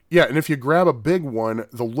Yeah, and if you grab a big one,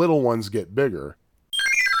 the little ones get bigger.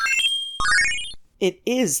 It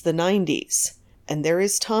is the 90s, and there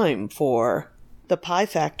is time for the Pie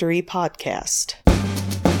Factory Podcast.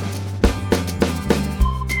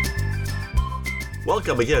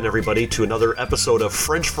 Welcome again, everybody, to another episode of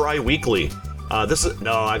French Fry Weekly.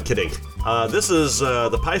 No, I'm kidding. This is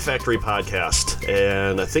the Pie Factory Podcast,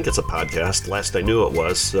 and I think it's a podcast. Last I knew it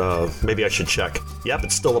was. Maybe I should check. Yep,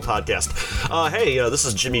 it's still a podcast. Hey, this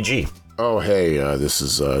is Jimmy G. Oh, hey, this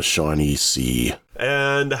is Shawnee C.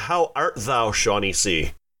 And how art thou, Shawnee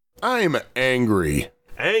C? I'm angry.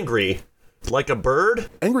 Angry? Like a bird?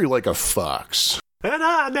 Angry like a fox. And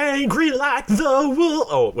I'm angry like the wolf.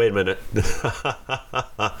 Oh, wait a minute.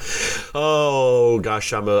 Oh,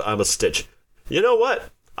 gosh, I'm a Stitch. You know what?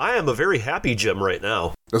 I am a very happy Jim right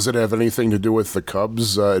now. Does it have anything to do with the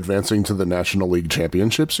Cubs advancing to the National League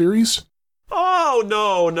Championship Series? Oh,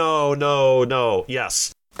 no.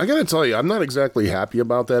 Yes. I gotta tell you, I'm not exactly happy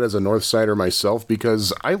about that as a Northsider myself,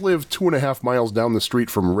 because I live 2.5 miles down the street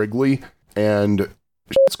from Wrigley, and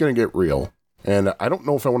it's gonna get real. And I don't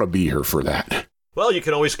know if I want to be here for that. Well, you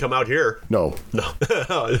can always come out here. No.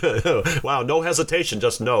 Wow, no hesitation,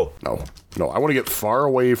 just no. No, I want to get far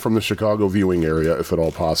away from the Chicago viewing area, if at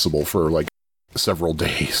all possible, for like several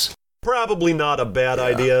days. Probably not a bad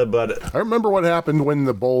idea, but... I remember what happened when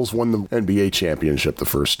the Bulls won the NBA championship the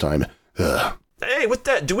first time. Ugh. Hey, with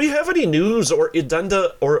that, do we have any news or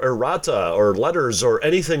addenda or errata or letters or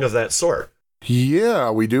anything of that sort?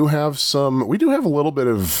 Yeah, we do have some. We do have a little bit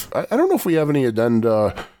of... I don't know if we have any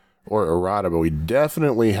addenda or errata, but we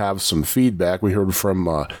definitely have some feedback. We heard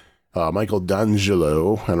from Michael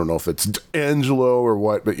D'Angelo. I don't know if it's D'Angelo or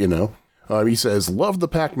what, but you know. He says, "Love the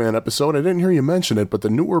Pac-Man episode. I didn't hear you mention it, but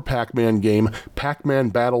the newer Pac-Man game, Pac-Man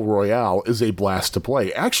Battle Royale, is a blast to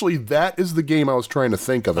play." Actually, that is the game I was trying to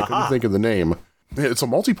think of. I couldn't think of the name. It's a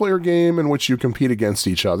multiplayer game in which you compete against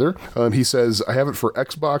each other. He says, "I have it for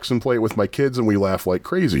Xbox and play it with my kids, and we laugh like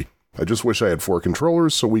crazy. I just wish I had 4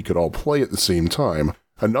 controllers so we could all play at the same time.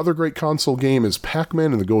 Another great console game is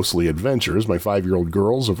Pac-Man and the Ghostly Adventures. My 5-year-old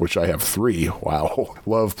girls, of which I have 3, wow,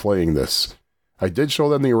 love playing this. I did show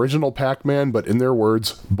them the original Pac-Man, but in their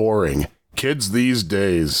words, boring. Kids these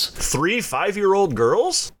days." 3 5-year-old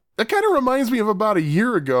girls? That kind of reminds me of about a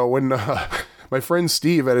year ago when my friend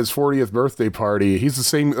Steve at his 40th birthday party, he's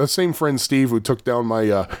the same friend Steve who took down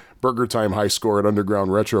my Burger Time high score at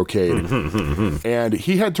Underground Retrocade. And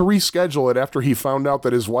he had to reschedule it after he found out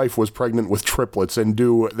that his wife was pregnant with triplets and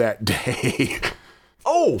due that day.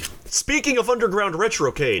 Oh, speaking of Underground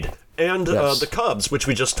Retrocade and yes. The Cubs, which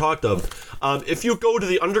we just talked of, if you go to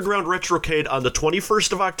the Underground Retrocade on the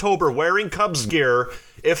 21st of October wearing Cubs gear,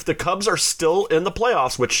 if the Cubs are still in the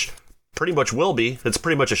playoffs, which pretty much will be, it's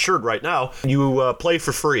pretty much assured right now, you play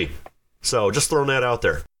for free. So just throwing that out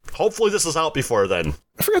there. Hopefully this is out before then.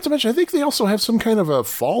 I forgot to mention, I think they also have some kind of a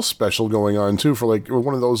fall special going on, too, for like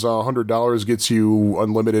one of those $100 gets you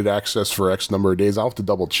unlimited access for X number of days. I'll have to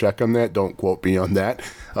double check on that. Don't quote me on that.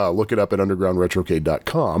 Look it up at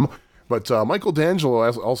undergroundretrocade.com. But Michael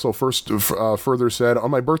D'Angelo also further said,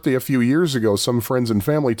 "On my birthday a few years ago, some friends and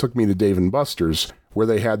family took me to Dave & Buster's, where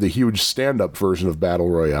they had the huge stand-up version of Battle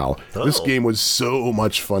Royale. Oh. This game was so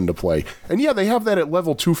much fun to play. And yeah, they have that at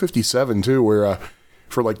level 257, too, where...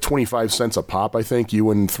 for like 25 cents a pop, I think,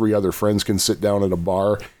 you and 3 other friends can sit down at a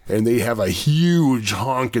bar, and they have a huge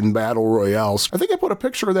honkin' Battle Royale. I think I put a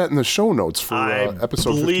picture of that in the show notes for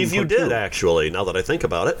episode 15. I believe you did, actually, now that I think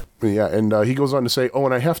about it. Yeah, and he goes on to say, "Oh,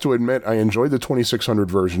 and I have to admit, I enjoyed the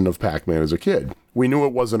 2600 version of Pac-Man as a kid. We knew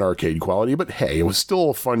it wasn't arcade quality, but hey, it was still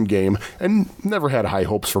a fun game, and never had high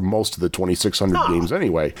hopes for most of the 2600 games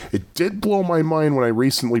anyway. It did blow my mind when I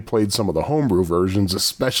recently played some of the homebrew versions,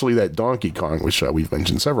 especially that Donkey Kong, which we've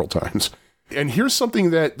mentioned several times. And here's something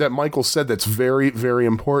that Michael said that's very, very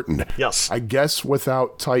important. Yes. I guess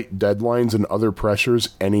without tight deadlines and other pressures,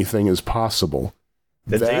 anything is possible."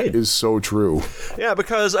 Indeed. That is so true. Yeah,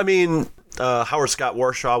 because, I mean, Howard Scott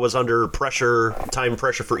Warshaw was under time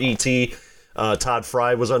pressure for E.T., Todd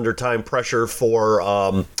Fry was under time pressure for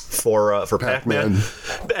Pac-Man.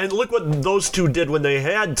 And look what those two did when they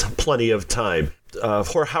had plenty of time.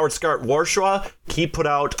 For Howard Scott Warshaw, he put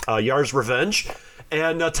out Yar's Revenge,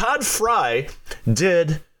 and Todd Fry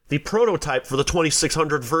did the prototype for the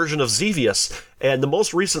 2600 version of Xevious, and the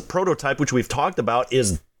most recent prototype, which we've talked about,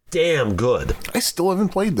 is damn good. I still haven't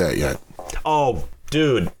played that yet. Oh,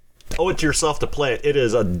 dude. Owe it to yourself to play it. It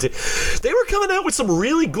is they were coming out with some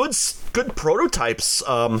really good prototypes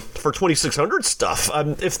for 2600 stuff.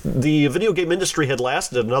 If the video game industry had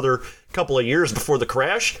lasted another couple of years before the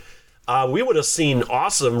crash, we would have seen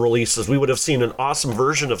awesome releases. We would have seen an awesome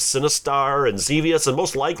version of Sinistar and Xevious, and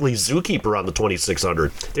most likely Zookeeper on the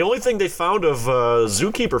 2600. The only thing they found of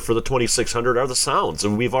Zookeeper for the 2600 are the sounds,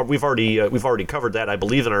 and we've already covered that, I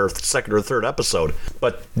believe, in our second or third episode.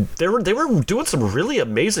 But they were doing some really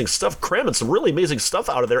amazing stuff, cramming some really amazing stuff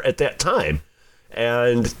out of there at that time.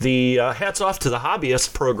 And the hats off to the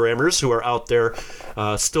hobbyist programmers who are out there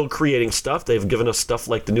still creating stuff. They've given us stuff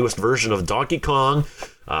like the newest version of Donkey Kong,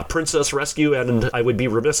 Princess Rescue, and I would be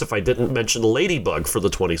remiss if I didn't mention Ladybug for the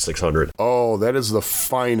 2600. Oh, that is the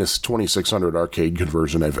finest 2600 arcade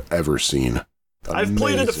conversion I've ever seen. Amazing. I've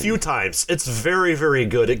played it a few times. It's very, very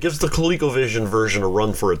good. It gives the ColecoVision version a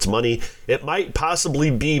run for its money. It might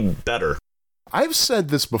possibly be better. I've said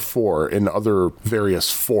this before in other various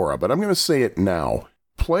fora, but I'm going to say it now.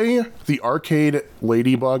 Play the arcade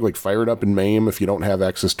Ladybug, like fire it up in MAME if you don't have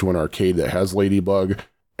access to an arcade that has Ladybug,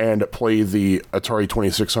 and play the Atari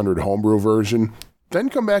 2600 homebrew version. Then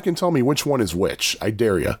come back and tell me which one is which. I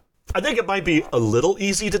dare you. I think it might be a little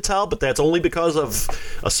easy to tell, but that's only because of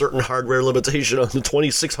a certain hardware limitation on the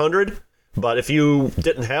 2600. But if you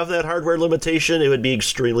didn't have that hardware limitation, it would be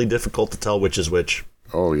extremely difficult to tell which is which.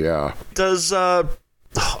 Oh, yeah. Does, I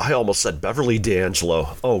almost said Beverly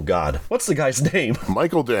D'Angelo. Oh, God. What's the guy's name?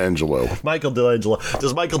 Michael D'Angelo. Michael D'Angelo.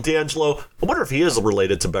 Does Michael D'Angelo... I wonder if he is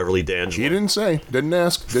related to Beverly D'Angelo. He didn't say. Didn't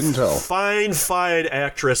ask. Didn't tell. Fine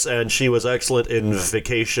actress, and she was excellent in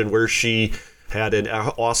Vacation, where she had an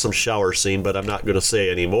awesome shower scene, but I'm not going to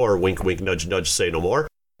say any more. Wink, wink, nudge, nudge, say no more.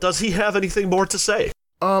 Does he have anything more to say?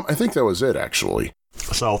 I think that was it, actually.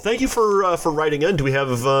 So, thank you for writing in. Do we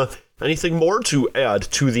have... anything more to add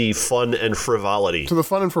to the fun and frivolity? To the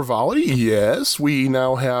fun and frivolity? Yes. We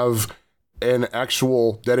now have an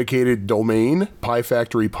actual dedicated domain,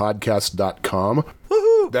 piefactorypodcast.com.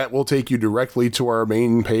 Woohoo! That will take you directly to our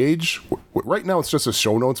main page. Right now, it's just a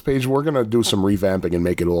show notes page. We're going to do some revamping and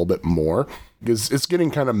make it a little bit more, because it's getting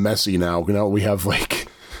kind of messy now. You know, we have like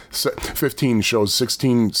 15 shows,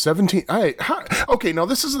 16, 17. Okay, now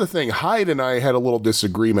this is the thing. Hyde and I had a little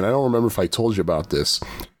disagreement. I don't remember if I told you about this.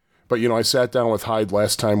 But, you know, I sat down with Hyde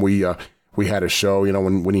last time we had a show, you know,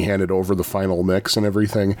 when he handed over the final mix and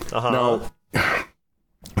everything. Now,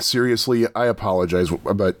 seriously, I apologize,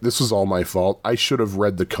 but this is all my fault. I should have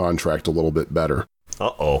read the contract a little bit better.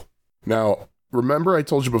 Uh-oh. Now, remember I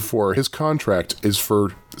told you before, his contract is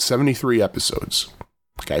for 73 episodes.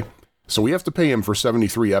 Okay? So we have to pay him for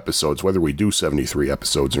 73 episodes, whether we do 73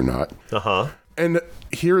 episodes or not. Uh-huh. And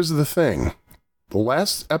here's the thing. The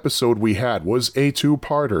last episode we had was a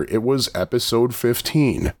two-parter. It was episode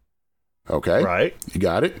 15. Okay? Right. You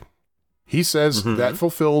got it? He says that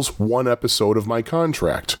fulfills one episode of my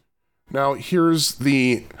contract. Now, here's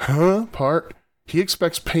the part. He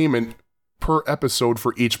expects payment per episode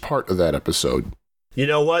for each part of that episode. You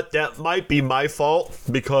know what? That might be my fault,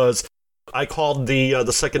 because I called the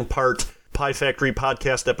second part Pie Factory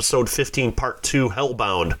Podcast Episode 15 Part 2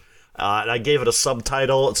 Hellbound. And I gave it a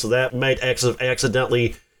subtitle, so that might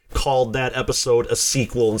accidentally called that episode a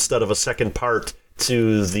sequel instead of a second part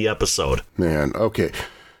to the episode. Man, okay.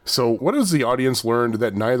 So what has the audience learned?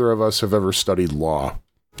 That neither of us have ever studied law.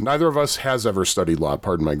 Neither of us has ever studied law,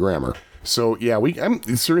 pardon my grammar. So, yeah,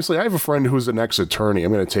 seriously, I have a friend who's an ex-attorney.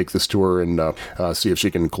 I'm going to take this to her and see if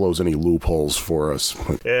she can close any loopholes for us.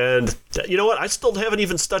 And you know what? I still haven't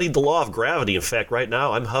even studied the law of gravity. In fact, right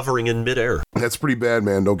now, I'm hovering in midair. That's pretty bad,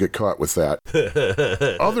 man. Don't get caught with that.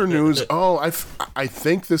 Other news. Oh, I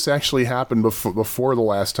think this actually happened before the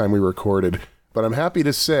last time we recorded. But I'm happy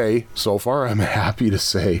to say, so far I'm happy to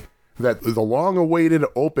say, that the long-awaited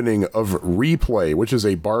opening of Replay, which is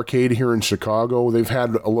a barcade here in Chicago, they've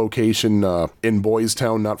had a location in Boys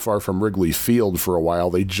Town, not far from Wrigley Field, for a while.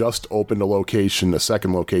 They just opened a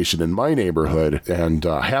second location in my neighborhood, and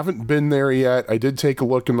haven't been there yet. I did take a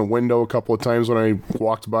look in the window a couple of times when I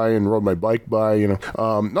walked by and rode my bike by. You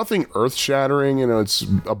know, nothing earth-shattering. You know, it's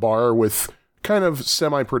a bar with kind of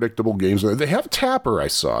semi-predictable games. They have Tapper, I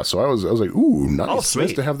saw, so I was like, ooh, nice. Oh, sweet.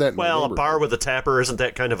 Nice to have that. Well, a bar with a Tapper, isn't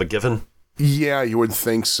that kind of a given? Yeah, you would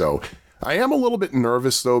think so. I am a little bit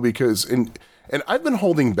nervous, though, because, and I've been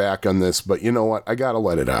holding back on this, but you know what? I gotta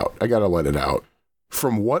let it out.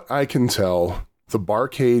 From what I can tell, the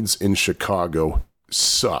barcades in Chicago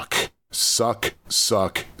suck.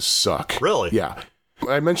 Really? Yeah.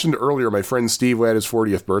 I mentioned earlier my friend Steve had his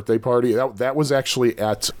 40th birthday party. That was actually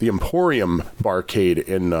at the Emporium Barcade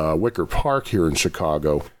in Wicker Park here in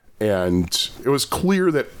Chicago. And it was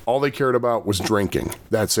clear that all they cared about was drinking.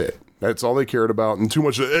 That's it. That's all they cared about. And too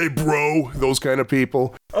much of, hey, bro, those kind of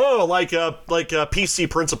people. Oh, like a PC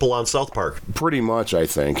principal on South Park. Pretty much, I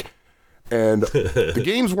think. And the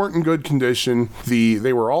games weren't in good condition.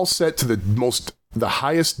 They were all set to the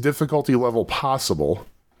highest difficulty level possible.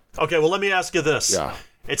 Okay, well, let me ask you this. Yeah.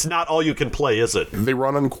 It's not all you can play, is it? They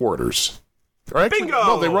run on quarters. Or actually, Bingo!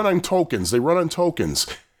 No, they run on tokens.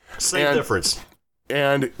 Same difference.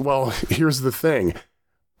 And, well, here's the thing.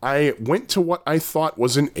 I went to what I thought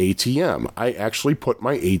was an ATM. I actually put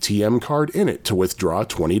my ATM card in it to withdraw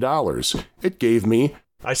 $20. It gave me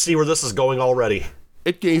I see where this is going already.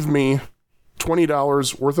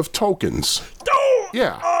 $20 worth of tokens. Oh!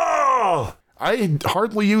 Yeah. Oh! I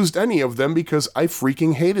hardly used any of them because I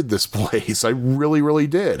freaking hated this place. I really, really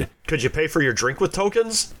did. Could you pay for your drink with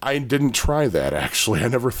tokens? I didn't try that, actually. I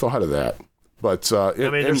never thought of that. But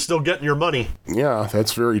they're still getting your money. Yeah,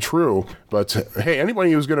 that's very true. But hey,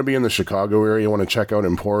 anybody who's going to be in the Chicago area, want to check out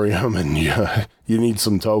Emporium and you need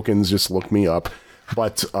some tokens, just look me up.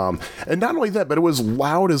 But, and not only that, but it was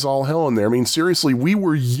loud as all hell in there. I mean, seriously, we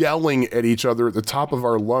were yelling at each other at the top of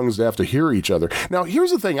our lungs to have to hear each other. Now,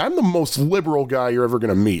 here's the thing. I'm the most liberal guy you're ever going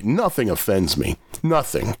to meet. Nothing offends me.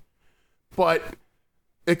 Nothing. But,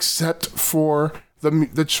 except for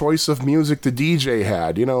the choice of music the DJ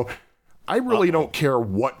had. You know, I really don't care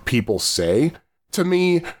what people say. To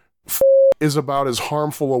me, is about as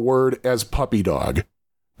harmful a word as puppy dog.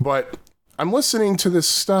 But I'm listening to this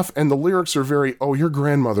stuff, and the lyrics are very, oh, your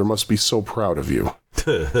grandmother must be so proud of you.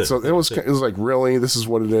 So it was like, really? This is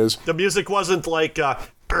what it is? The music wasn't like, No,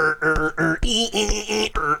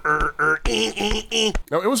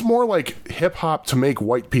 it was more like hip-hop to make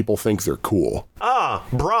white people think they're cool.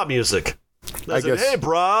 bra music. I guess. Hey,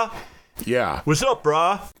 brah. Yeah. What's up,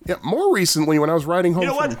 brah? Yeah, more recently when I was riding home You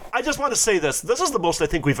know what? I just want to say this. This is the most I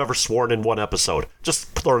think we've ever sworn in one episode. Just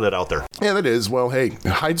throwing it out there. Yeah, that is. Well, hey,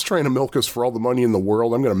 Hyde's trying to milk us for all the money in the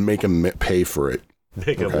world. I'm going to make him pay for it.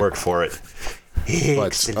 Make him work for it.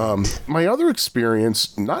 But my other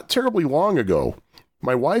experience, not terribly long ago,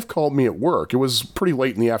 my wife called me at work. It was pretty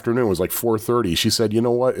late in the afternoon. It was like 4:30. She said, you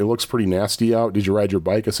know what? It looks pretty nasty out. Did you ride your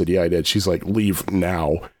bike? I said, yeah, I did. She's like, leave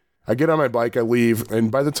now. I get on my bike, I leave,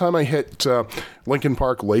 and by the time I hit Lincoln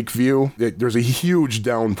Park Lakeview, there's a huge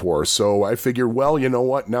downpour. So I figured, well, you know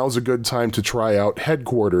what? Now's a good time to try out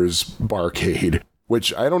Headquarters Barcade,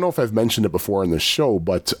 which I don't know if I've mentioned it before in the show,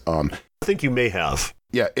 but I think you may have.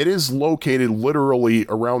 Yeah, it is located literally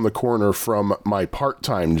around the corner from my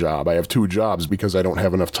part-time job. I have 2 jobs because I don't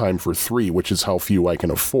have enough time for 3, which is how few I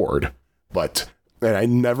can afford. And I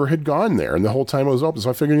never had gone there, and the whole time it was open.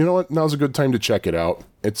 So I figured, you know what? Now's a good time to check it out.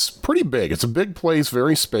 It's pretty big. It's a big place,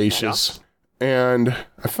 very spacious. Yeah. And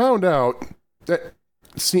I found out that,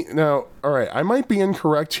 now, all right, I might be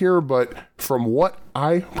incorrect here, but from what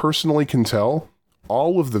I personally can tell,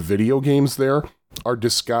 all of the video games there are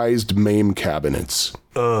disguised MAME cabinets.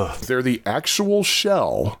 They're the actual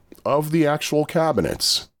shell of the actual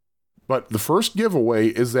cabinets. But the first giveaway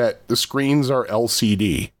is that the screens are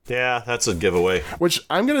LCD. Yeah, that's a giveaway. Which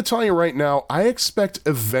I'm going to tell you right now, I expect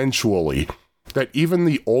eventually that even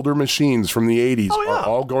the older machines from the 80s are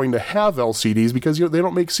all going to have LCDs because they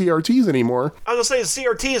don't make CRTs anymore. I was going to say,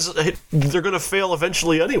 CRTs, they're going to fail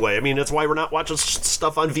eventually anyway. I mean, that's why we're not watching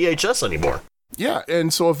stuff on VHS anymore. Yeah,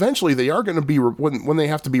 and so eventually they are going to be, when they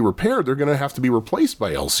have to be repaired, they're going to have to be replaced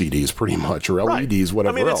by LCDs pretty much, or LEDs,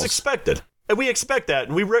 whatever else. I mean, it's expected. And we expect that,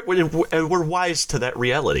 and we're wise to that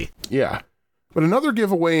reality. Yeah. But another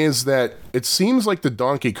giveaway is that it seems like the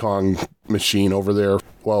Donkey Kong machine over there,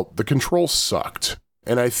 well, the controls sucked.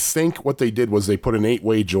 And I think what they did was they put an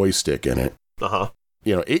 8-way joystick in it. Uh-huh.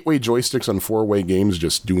 You know, 8-way joysticks on 4-way games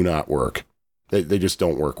just do not work. They just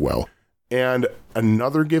don't work well. And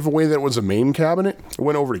another giveaway that was a MAME cabinet, I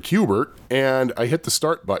went over to Qbert, and I hit the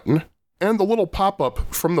start button, and the little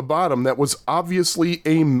pop-up from the bottom that was obviously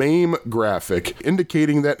a MAME graphic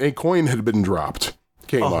indicating that a coin had been dropped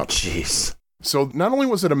came up. Oh, jeez. So not only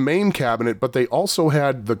was it a MAME cabinet, but they also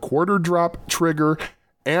had the quarter drop trigger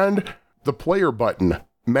and the player button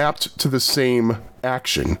mapped to the same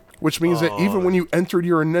action, which means that even when you entered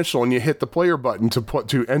your initial and you hit the player button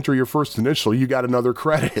to enter your first initial, you got another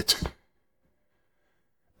credit.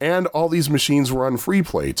 And all these machines were on free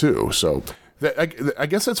play too, so I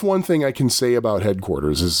guess that's one thing I can say about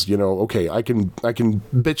Headquarters is, you know, okay, I can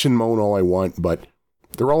bitch and moan all I want, but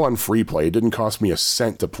they're all on free play. It didn't cost me a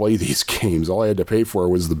cent to play these games. All I had to pay for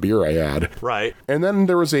was the beer I had. Right. And then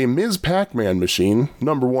there was a Ms. Pac-Man machine,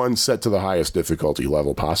 number 1, set to the highest difficulty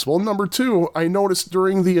level possible. Number 2, I noticed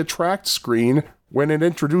during the attract screen, when it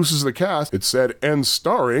introduces the cast, it said, and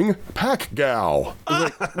starring Pac-Gal. I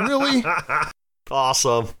was like, really?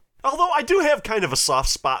 Awesome. Although I do have kind of a soft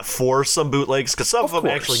spot for some bootlegs, because some of them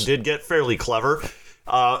actually did get fairly clever,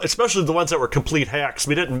 especially the ones that were complete hacks.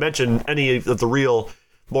 We didn't mention any of the real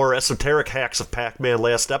more esoteric hacks of Pac-Man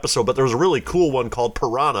last episode, but there was a really cool one called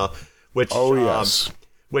Piranha, which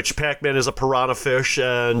which Pac-Man is a piranha fish,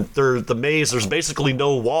 and the maze, there's basically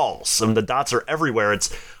no walls, and the dots are everywhere. It's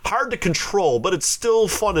hard to control, but it's still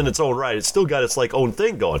fun in its own right. It's still got its own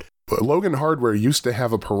thing going. Logan Hardware used to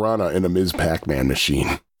have a piranha in a Ms. Pac-Man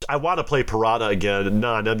machine. I want to play Piranha again,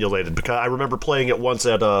 non-emulated, because I remember playing it once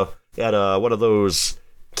at one of those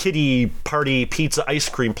kiddie party pizza ice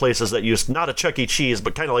cream places that used, not a Chuck E. Cheese,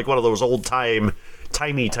 but kind of like one of those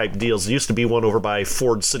timey type deals. There used to be one over by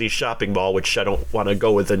Ford City Shopping Mall, which I don't want to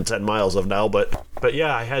go within 10 miles of now, but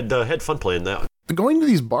yeah, I had fun playing that. Going to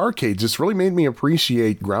these barcades just really made me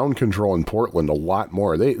appreciate ground control in Portland a lot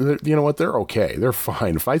more. They you know what, they're okay. They're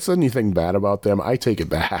fine. If I said anything bad about them, I take it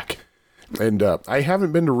back. And I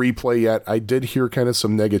haven't been to Replay yet. I did hear kind of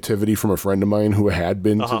some negativity from a friend of mine who had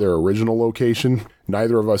been to their original location.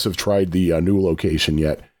 Neither of us have tried the new location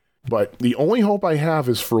yet. But the only hope I have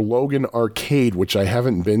is for Logan Arcade, which I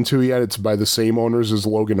haven't been to yet. It's by the same owners as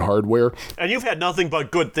Logan Hardware. And you've had nothing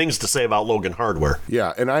but good things to say about Logan Hardware.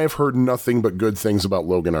 Yeah, and I have heard nothing but good things about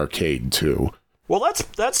Logan Arcade, too. Well,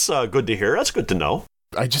 that's good to hear. That's good to know.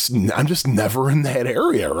 I'm just never in that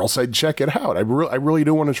area, or else I'd check it out. I really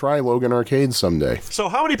do want to try Logan Arcade someday. So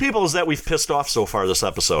how many people is that we've pissed off so far this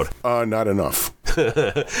episode? Not enough.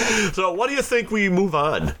 So what do you think we move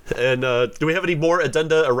on? And do we have any more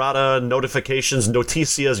addenda, errata, notifications,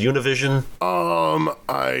 noticias, Univision?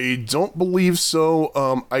 I don't believe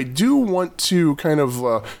so. I do want to kind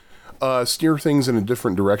of steer things in a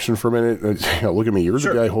different direction for a minute. Look at me, you're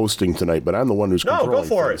the guy hosting tonight, but I'm the one who's controlling go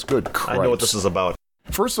for things. it. Good Christ. I know what this is about.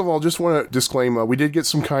 First of all, just want to disclaim, we did get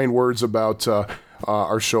some kind words about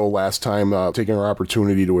our show last time, taking our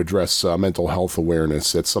opportunity to address mental health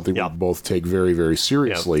awareness. That's something we both take very, very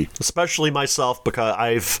seriously. Yeah. Especially myself, because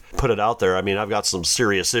I've put it out there. I mean, I've got some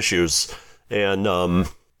serious issues, and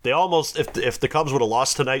they almost, if the Cubs would have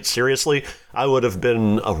lost tonight, seriously, I would have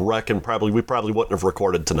been a wreck, and we probably wouldn't have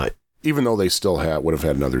recorded tonight. Even though they still would have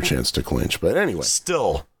had another chance to clinch. But anyway.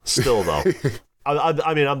 Still though.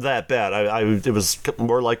 I mean, I'm that bad. It was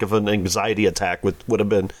more like of an anxiety attack would have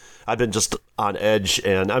been. I've been just on edge,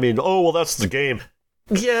 and I mean, that's the game.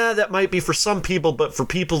 Yeah, that might be for some people, but for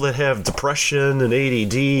people that have depression and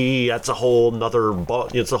ADD, that's a whole nother.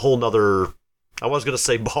 It's a whole nother. I was going to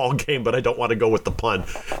say ball game, but I don't want to go with the pun.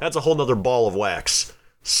 That's a whole nother ball of wax.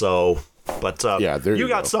 So, but you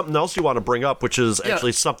got something else you want to bring up, which is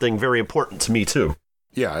actually something very important to me too.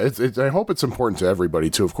 Yeah, I hope it's important to everybody,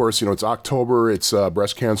 too. Of course, it's October, it's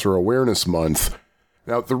Breast Cancer Awareness Month.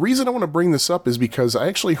 Now, the reason I want to bring this up is because I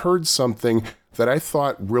actually heard something that I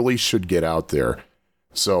thought really should get out there.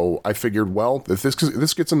 So I figured, well, if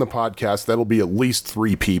this gets in the podcast, that'll be at least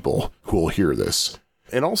 3 people who will hear this.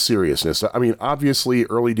 In all seriousness, I mean, obviously,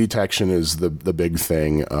 early detection is the big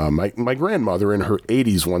thing. My grandmother in her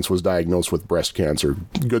 80s once was diagnosed with breast cancer.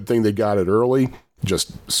 Good thing they got it early.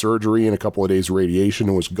 Just surgery and a couple of days radiation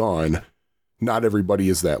and was gone. Not everybody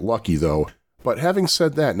is that lucky, though. But having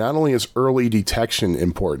said that, not only is early detection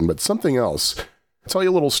important, but something else. I'll tell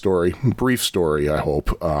you a little story, brief story, I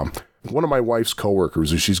hope. One of my wife's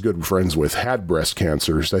coworkers, who she's good friends with, had breast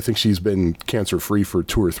cancer. I think she's been cancer-free for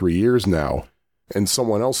 2 or 3 years now. And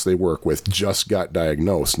someone else they work with just got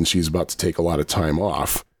diagnosed, and she's about to take a lot of time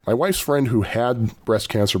off. My wife's friend who had breast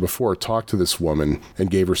cancer before talked to this woman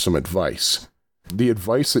and gave her some advice. The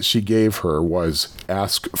advice that she gave her was,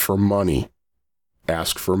 ask for money.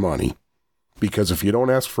 Ask for money. Because if you don't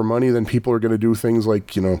ask for money, then people are going to do things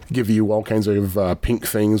like, give you all kinds of pink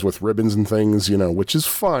things with ribbons and things, which is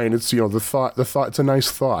fine. It's, the thought, it's a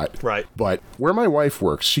nice thought. Right. But where my wife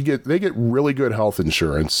works, they get really good health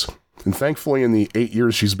insurance. And thankfully, in the 8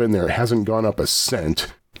 years she's been there, it hasn't gone up a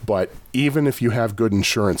cent. But even if you have good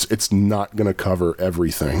insurance, it's not going to cover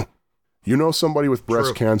everything. You know somebody with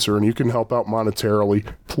breast cancer and you can help out monetarily,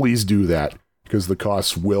 please do that, because the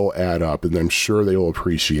costs will add up, and I'm sure they will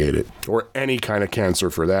appreciate it. Or any kind of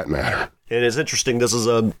cancer for that matter. And it's interesting,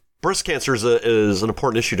 breast cancer is an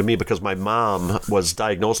important issue to me because my mom was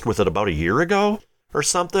diagnosed with it about a year ago or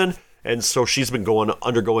something. And so she's been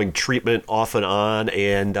undergoing treatment off and on,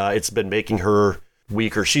 and it's been making her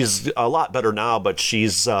weaker. She's a lot better now, but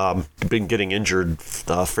she's been getting injured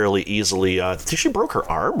fairly easily. I think she broke her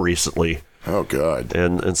arm recently. Oh, God.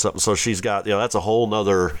 And something. So she's got, that's a whole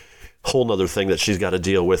nother thing that she's got to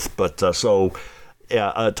deal with. But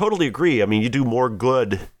I totally agree. I mean, you do more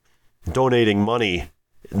good donating money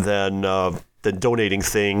than donating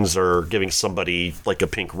things or giving somebody like a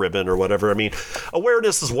pink ribbon or whatever. I mean,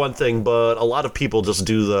 awareness is one thing, but a lot of people just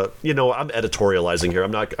do I'm editorializing here.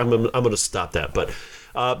 I'm going to stop that, but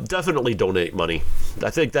definitely donate money.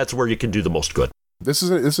 I think that's where you can do the most good. This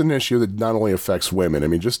is an issue that not only affects women. I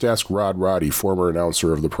mean, just ask Rod Roddy, former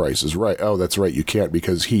announcer of The Price is Right. Oh, that's right, you can't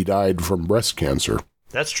because he died from breast cancer.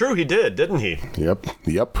 That's true, he did, didn't he? Yep.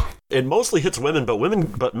 It mostly hits women,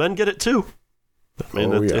 but men get it too. I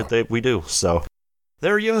mean, we do. So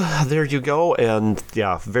there you go. And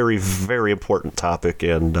yeah, very, very important topic.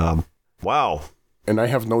 And wow. And I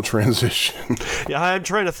have no transition. Yeah, I'm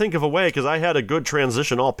trying to think of a way because I had a good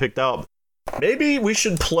transition all picked out. Maybe we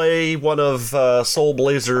should play one of Soul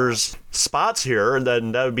Blazer's spots here, and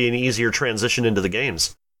then that would be an easier transition into the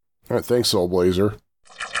games. All right, thanks, Soul Blazer.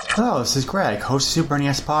 Hello, this is Greg, host of Super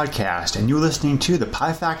NES Podcast, and you're listening to the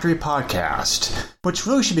Pie Factory Podcast, which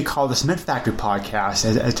really should be called the Cement Factory Podcast,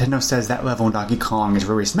 as Nintendo says that level in Donkey Kong is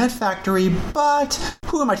really Cement Factory, but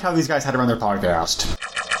who am I telling these guys how to run their podcast?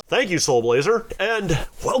 Thank you, Soul Blazer, and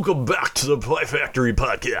welcome back to the Pie Factory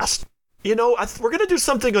Podcast. You know, we're going to do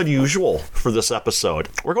something unusual for this episode.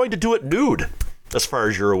 We're going to do it nude, as far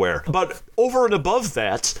as you're aware. But over and above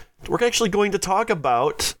that, we're actually going to talk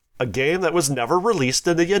about a game that was never released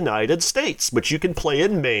in the United States, which you can play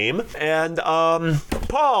in MAME. And,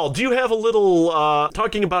 Paul, do you have a little,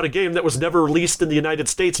 talking about a game that was never released in the United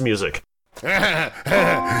States music? This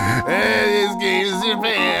game is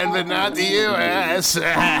Japan, but not the U.S.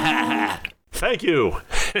 Thank you.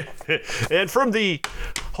 And from the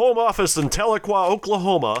home office in Tahlequah,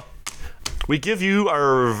 Oklahoma, we give you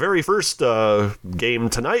our very first game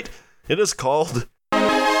tonight. It is called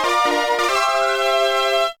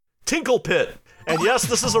Tinkle Pit. And yes,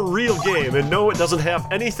 this is a real game, and no, it doesn't have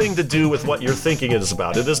anything to do with what you're thinking it is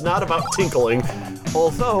about. It is not about tinkling,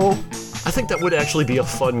 although I think that would actually be a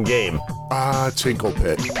fun game. Tinkle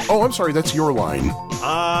Pit. Oh, I'm sorry, that's your line.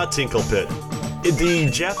 Tinkle Pit.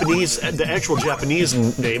 The actual Japanese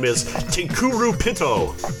name is Tinkuru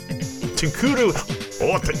Pito. Tinkuru.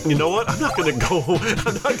 Oh, you know what? I'm not gonna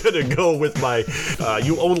go with my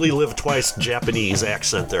you only live twice Japanese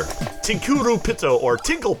accent there. Tinkuru Pito, or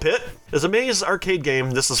Tinkle Pit, is a maze arcade game.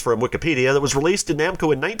 This is from Wikipedia, that was released in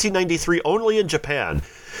Namco in 1993 only in Japan.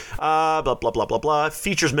 Blah, blah, blah, blah, blah.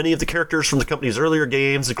 Features many of the characters from the company's earlier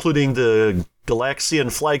games, including the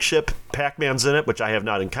Galaxian flagship. Pac-Man's in it, which I have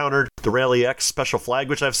not encountered. The Rally X special flag,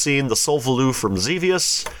 which I've seen. The Solvaloo from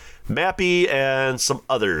Xevious. Mappy, and some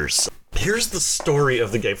others. Here's the story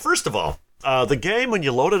of the game. First of all, the game, when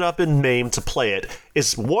you load it up in MAME to play it,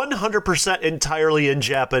 is 100% entirely in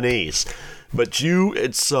Japanese. But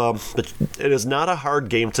it is not a hard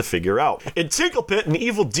game to figure out. In Tinkle Pit, an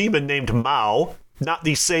evil demon named Mao, not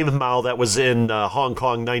the same Mao that was in Hong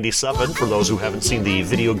Kong 97, for those who haven't seen the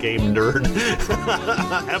Video Game Nerd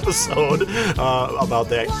episode about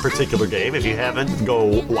that particular game. If you haven't,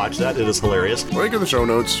 go watch that. It is hilarious. Link in the show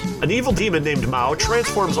notes. An evil demon named Mao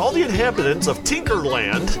transforms all the inhabitants of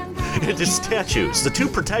Tinkerland into statues. The two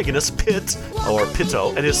protagonists, Pit, or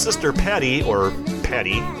Pito, and his sister Patty, or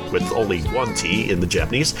Patty, with only one T in the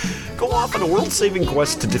Japanese, go off on a world-saving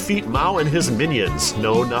quest to defeat Mao and his minions.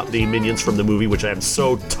 No, not the minions from the movie, which I'm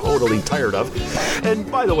so totally tired of. And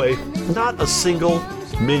by the way, not a single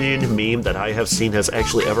Minion meme that I have seen has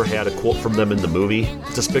actually ever had a quote from them in the movie.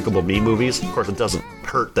 Despicable Me movies. Of course, it doesn't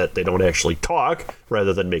hurt that they don't actually talk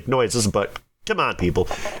rather than make noises, but come on, people.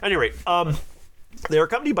 Anyway, they are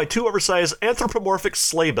accompanied by two oversized anthropomorphic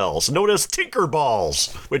sleigh bells, known as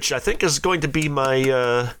Tinkerballs, which I think is going to be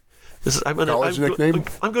my college nickname?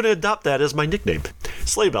 I'm going to adopt that as my nickname.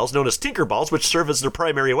 Sleigh bells, known as Tinkerballs, which serve as their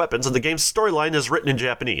primary weapons, and the game's storyline is written in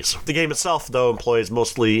Japanese. The game itself, though, employs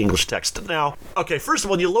mostly English text. Now, okay, first of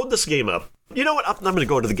all, when you load this game up, you know what? I'm going to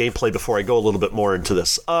go into the gameplay before I go a little bit more into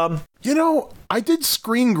this. You know, I did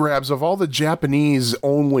screen grabs of all the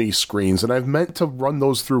Japanese-only screens, and I've meant to run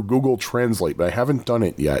those through Google Translate, but I haven't done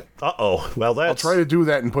it yet. Uh-oh. Well, I'll try to do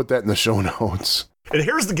that and put that in the show notes. And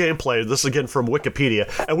here's the gameplay. This is again from Wikipedia.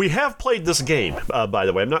 And we have played this game, by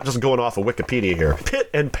the way. I'm not just going off of Wikipedia here. Pit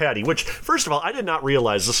and Patty, which, first of all, I did not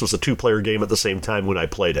realize this was a two-player game at the same time when I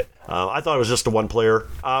played it. I thought it was just a one-player.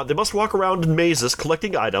 They must walk around in mazes,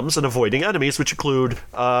 collecting items and avoiding enemies, which include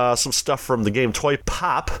some stuff from the game Toy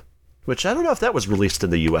Pop, which I don't know if that was released in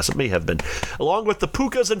the U.S. It may have been. Along with the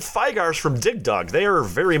Pukas and Figars from Dig Dug. They are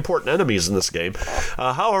very important enemies in this game.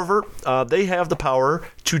 However, they have the power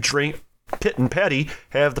to drink... Pit and Patty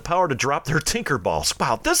have the power to drop their Tinkerballs.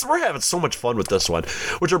 Wow, we're having so much fun with this one,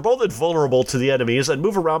 which are both invulnerable to the enemies and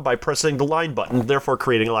move around by pressing the line button, therefore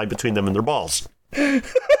creating a line between them and their balls.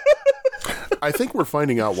 I think we're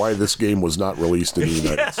finding out why this game was not released in the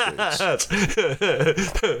United States.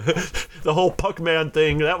 The whole Puckman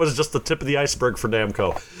thing, that was just the tip of the iceberg for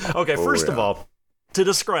Namco. Okay, first of all, to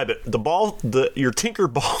describe it, your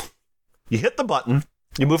Tinkerball, you hit the button,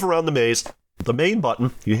 you move around the maze, the main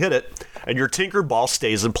button, you hit it, and your Tinkerball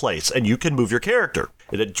stays in place, and you can move your character.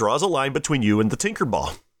 And it draws a line between you and the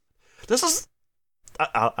Tinkerball. This is...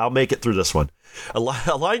 I'll make it through this one. A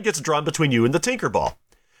line gets drawn between you and the Tinkerball.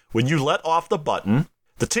 When you let off the button,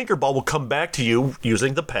 the Tinkerball will come back to you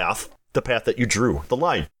using the path that you drew, the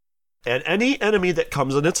line. And any enemy that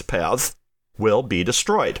comes in its path will be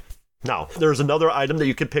destroyed. Now, there's another item that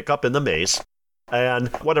you can pick up in the maze. And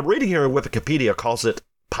what I'm reading here in Wikipedia calls it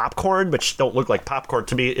popcorn, which don't look like popcorn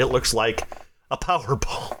to me. It looks like a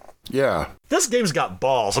Powerball. Yeah. This game's got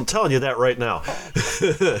balls. I'm telling you that right now.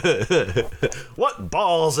 What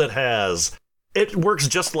balls it has. It works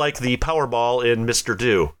just like the Powerball in Mr.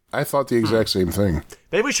 Do. I thought the exact same thing.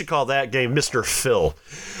 Maybe we should call that game Mr. Phil.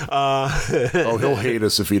 Oh, he'll hate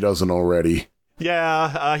us if he doesn't already.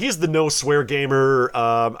 Yeah, he's the no-swear gamer.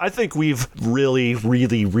 I think we've really,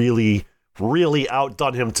 really, really, really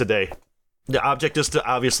outdone him today. The object is to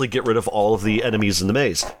obviously get rid of all of the enemies in the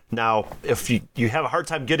maze. Now, if you have a hard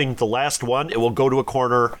time getting the last one, it will go to a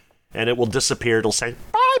corner and it will disappear. It'll say,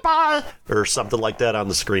 bye-bye, or something like that on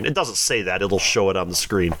the screen. It doesn't say that. It'll show it on the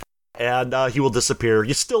screen. And he will disappear.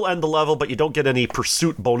 You still end the level, but you don't get any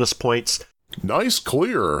pursuit bonus points. Nice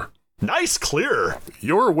clear. Nice clear.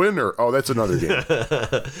 You're a winner. Oh, that's another game.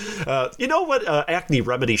 You know what? Acne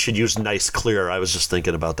Remedy should use Nice Clear. I was just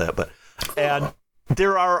thinking about that. And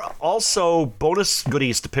there are also bonus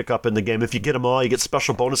goodies to pick up in the game. If you get them all, you get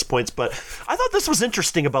special bonus points. But I thought this was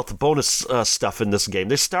interesting about the bonus stuff in this game.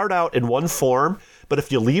 They start out in one form, but if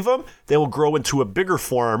you leave them, they will grow into a bigger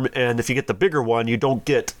form. And if you get the bigger one, you don't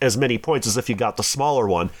get as many points as if you got the smaller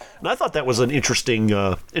one. And I thought that was an interesting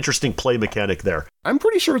play mechanic there. I'm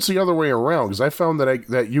pretty sure it's the other way around, because I found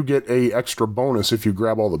that you get a extra bonus if you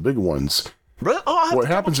grab all the big ones. Really? Oh, what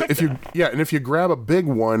happens if if you grab a big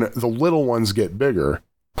one, the little ones get bigger.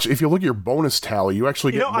 So if you look at your bonus tally, you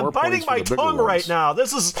actually get more points. I'm biting my tongue right now.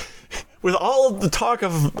 This is, with all of the talk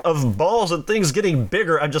of balls and things getting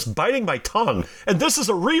bigger, I'm just biting my tongue. And this is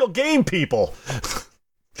a real game, people.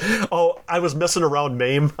 Oh, I was messing around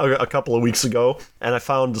MAME a couple of weeks ago, and I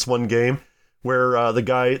found this one game where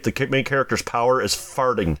the main character's power is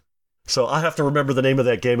farting. So I have to remember the name of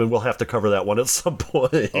that game, and we'll have to cover that one at some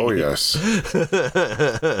point. Oh, yes.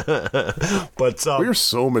 But we're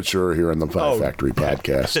so mature here on the Pie Factory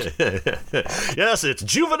podcast. Yes, it's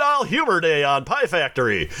Juvenile Humor Day on Pie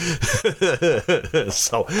Factory.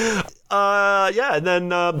 So, and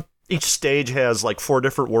then each stage has like 4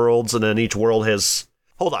 different worlds, and then each world has...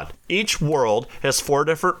 Hold on. Each world has 4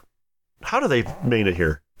 different... How do they name it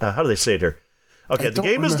here? How do they say it here? Okay, the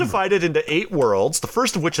game is divided into 8 worlds, the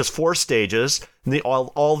first of which has 4 stages, and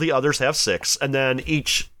all the others have 6, and then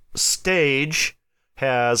each stage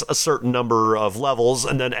has a certain number of levels,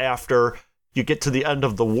 and then after you get to the end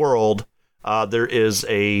of the world, there is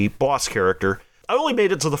a boss character. I only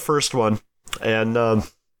made it to the first one, and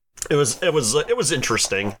it was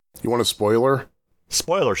interesting. You want a spoiler?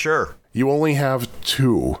 Spoiler, sure. You only have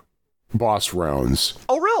 2 boss rounds.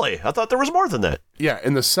 Oh, really? I thought there was more than that. Yeah,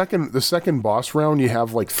 in the second boss round, you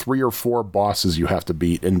have like 3 or 4 bosses you have to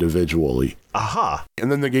beat individually. Aha.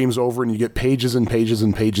 And then the game's over and you get pages and pages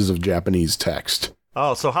and pages of Japanese text.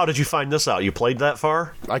 Oh, so how did you find this out? You played that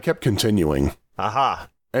far? I kept continuing. Aha.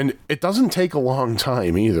 And it doesn't take a long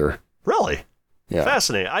time either. Really? Yeah.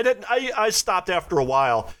 Fascinating. I stopped after a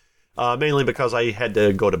while, mainly because I had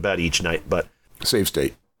to go to bed each night, but... Save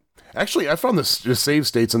state. Actually, I found the save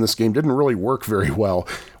states in this game didn't really work very well.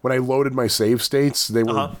 When I loaded my save states, they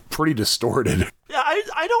were pretty distorted. Yeah,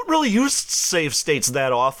 I don't really use save states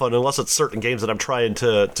that often, unless it's certain games that I'm trying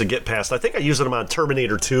to get past. I think I use them on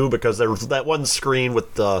Terminator 2, because there was that one screen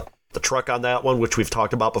with the truck on that one, which we've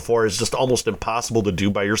talked about before, is just almost impossible to do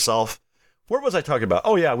by yourself. Where was I talking about?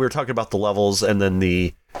 Oh yeah, we were talking about the levels and then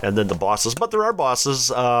the bosses. But there are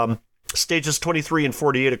bosses. Stages 23 and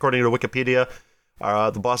 48, according to Wikipedia.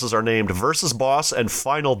 The bosses are named Versus Boss and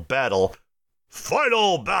Final Battle.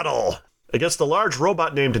 Final Battle! Against a large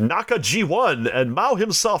robot named Naka G1 and Mao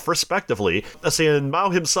himself, respectively. And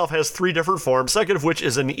Mao himself has 3 different forms, second of which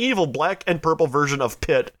is an evil black and purple version of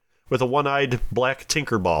Pit with a one-eyed black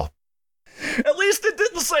Tinkerball. At least it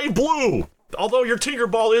didn't say blue! Although your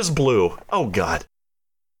Tinkerball is blue. Oh, God.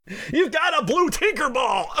 You've got a blue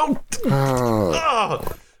Tinkerball!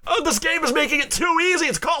 Oh, this game is making it too easy.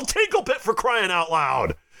 It's called Tinkle Pit, for crying out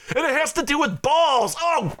loud. And it has to do with balls.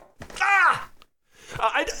 One thing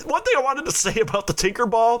I wanted to say about the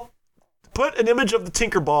Tinkerball, put an image of the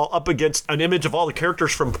Tinkerball up against an image of all the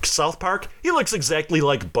characters from South Park. He looks exactly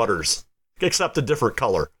like Butters, except a different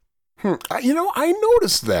color. I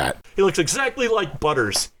noticed that. He looks exactly like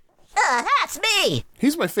Butters. That's me!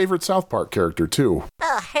 He's my favorite South Park character, too.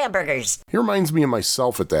 Hamburgers. He reminds me of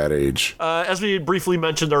myself at that age. As we briefly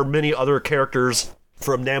mentioned, there are many other characters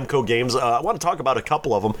from Namco games. I want to talk about a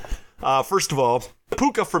couple of them. First of all,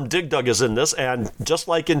 Puka from Dig Dug is in this, and just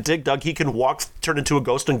like in Dig Dug, he can turn into a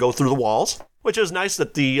ghost and go through the walls, which is nice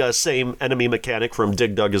that the same enemy mechanic from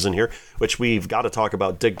Dig Dug is in here, which we've got to talk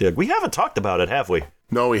about Dig Dug. We haven't talked about it, have we?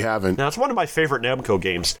 No, we haven't. Now, it's one of my favorite Namco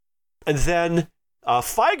games. And then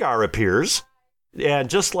Fygar appears, and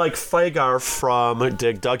just like Fygar from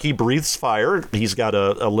Dig Dug, he breathes fire. He's got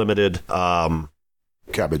a limited...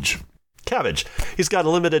 Cabbage. He's got a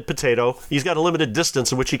limited potato. He's got a limited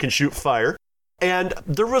distance in which he can shoot fire. And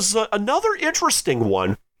there was another interesting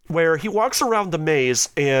one where he walks around the maze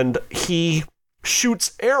and he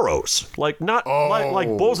shoots arrows. Like not like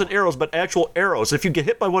bows and arrows, but actual arrows. If you get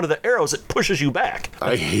hit by one of the arrows, it pushes you back.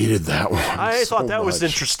 I hated that one. I thought that was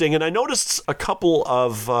interesting. And I noticed a couple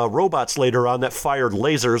of robots later on that fired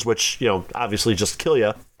lasers, which, obviously just kill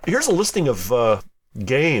you. Here's a listing of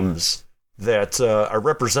games that are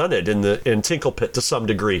represented in Tinkle Pit to some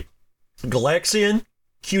degree. Galaxian,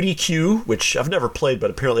 QDQ, which I've never played, but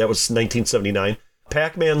apparently that was 1979.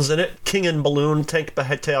 Pac-Man's in it. King and Balloon, Tank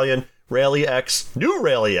Battalion, Rally X, New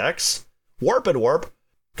Rally X, Warp and Warp,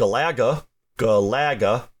 Galaga,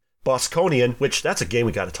 Bosconian, which that's a game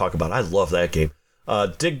we got to talk about. I love that game.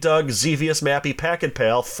 Dig Dug, Xevious, Mappy, Pack and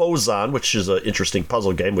Pal, Fozon, which is an interesting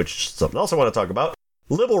puzzle game, which is something else I want to talk about.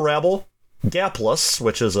 Libble Rabble, Gaplus,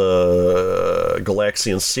 which is a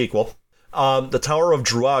Galaxian sequel. The Tower of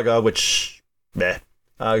Druaga, which, blah,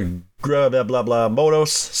 blah, blah, Motos,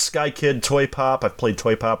 Sky Kid, Toy Pop. I've played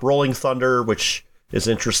Toy Pop. Rolling Thunder, which is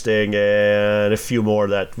interesting, and a few more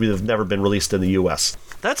that have never been released in the U.S.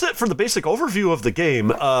 That's it for the basic overview of the game.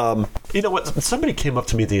 You know what? Somebody came up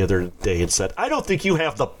to me the other day and said, I don't think you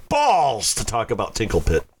have the balls to talk about Tinkle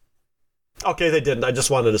Pit. Okay, they didn't. I just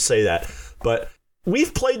wanted to say that. But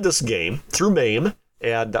we've played this game through MAME,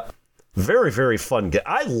 and very, very fun game.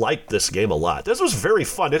 I liked this game a lot. This was very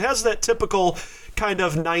fun. It has that typical kind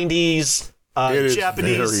of 90s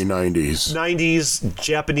Japanese... very 90s. 90s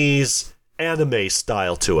Japanese anime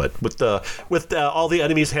style to it. With all the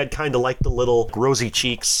enemies had kind of like the little rosy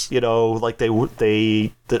cheeks, like the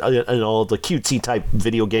cutesy type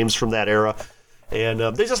video games from that era. And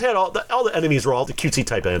they just had all the enemies were all the cutesy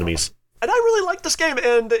type enemies. And I really like this game,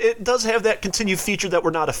 and it does have that continue feature that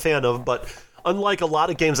we're not a fan of, but unlike a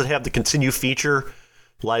lot of games that have the continue feature,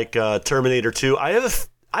 like Terminator 2, I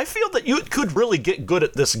feel that you could really get good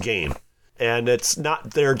at this game. And it's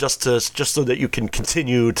not there just so that you can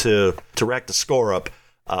continue to rack the score up.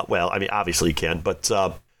 Well, I mean, obviously you can, but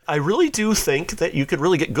I really do think that you could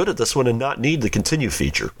really get good at this one and not need the continue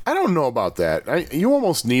feature. I don't know about that. You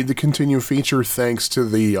almost need the continue feature thanks to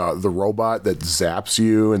the robot that zaps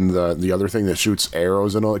you and the other thing that shoots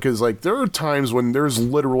arrows and all. Because there are times when there's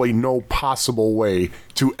literally no possible way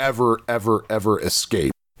to ever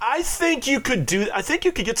escape. I think you could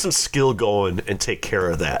get some skill going and take care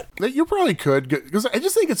of that. You probably could, because I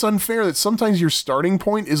just think it's unfair that sometimes your starting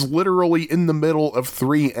point is literally in the middle of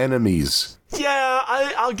 3 enemies. Yeah,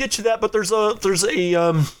 I'll get you that, but there's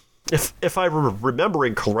a if I'm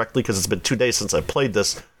remembering correctly, because it's been 2 days since I played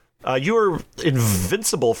this, you were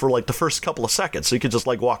invincible for the first couple of seconds, so you could just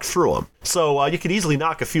walk through them. So you could easily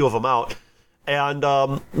knock a few of them out. And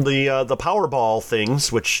the Powerball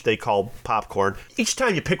things, which they call popcorn, each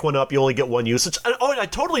time you pick one up, you only get one usage. And I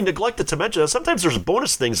totally neglected to mention that sometimes there's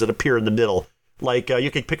bonus things that appear in the middle.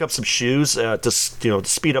 You can pick up some shoes to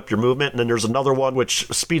speed up your movement, and then there's another one which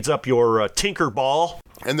speeds up your Tinker Ball.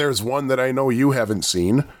 And there's one that I know you haven't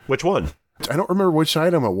seen. Which one? I don't remember which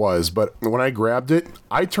item it was, but when I grabbed it,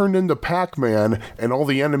 I turned into Pac-Man, and all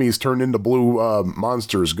the enemies turned into blue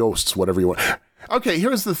monsters, ghosts, whatever you want. Okay,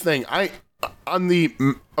 here's the thing. On the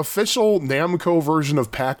official Namco version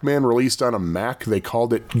of Pac-Man released on a Mac, they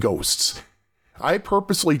called it Ghosts. I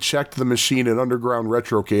purposely checked the machine at Underground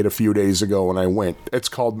Retrocade a few days ago when I went.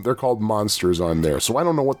 They're called monsters on there, so I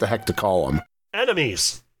don't know what the heck to call them.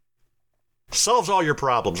 Enemies. Solves all your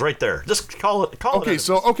problems right there. Just call it enemies.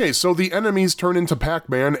 So the enemies turn into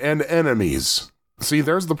Pac-Man and enemies. See,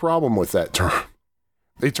 there's the problem with that term.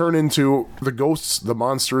 They turn into the ghosts, the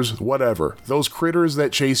monsters, whatever. Those critters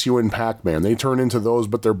that chase you in Pac-Man, they turn into those,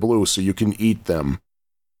 but they're blue, so you can eat them.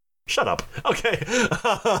 Shut up. Okay.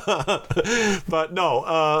 But no,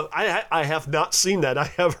 I have not seen that. I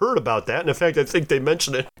have heard about that. And in fact, I think they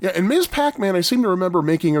mentioned it. Yeah, and Ms. Pac-Man, I seem to remember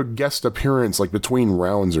making a guest appearance between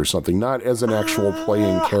rounds or something, not as an actual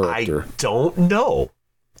playing character. I don't know.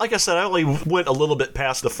 Like I said, I only went a little bit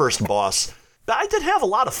past the first boss. I did have a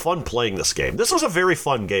lot of fun playing this game. This was a very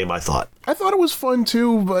fun game, I thought. I thought it was fun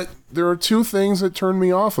too, but there are two things that turned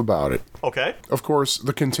me off about it. Okay. Of course,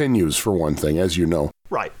 the continues, for one thing, as you know.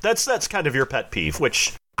 Right. That's kind of your pet peeve,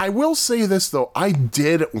 which... I will say this, though. I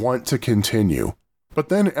did want to continue. But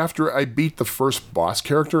then after I beat the first boss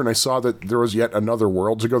character and I saw that there was yet another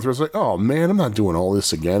world to go through, I was like, oh man, I'm not doing all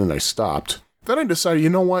this again, and I stopped. Then I decided, you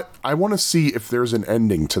know what? I want to see if there's an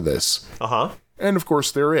ending to this. Uh-huh. And of course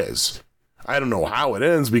there is. I don't know how it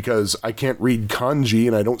ends because I can't read kanji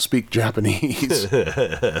and I don't speak Japanese.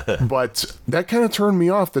 But that kind of turned me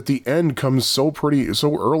off that the end comes so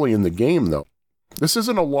early in the game, though. This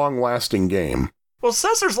isn't a long-lasting game. Well, it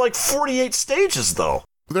says there's like 48 stages, though.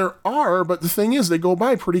 There are, but the thing is, they go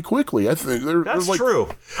by pretty quickly. I think that's true.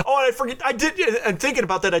 Oh, and and thinking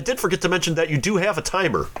about that, I did forget to mention that you do have a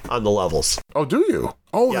timer on the levels. Oh, do you?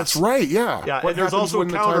 Oh, yes. That's right, yeah. Yeah, what and there's happens also when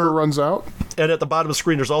a the counter, timer runs out? And at the bottom of the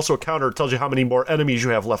screen, there's also a counter that tells you how many more enemies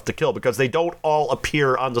you have left to kill, because they don't all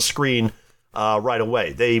appear on the screen right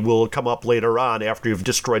away. They will come up later on after you've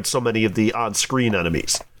destroyed so many of the on-screen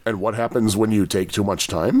enemies. And what happens when you take too much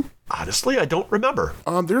time? Honestly, I don't remember.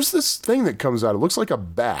 There's this thing that comes out. It looks like a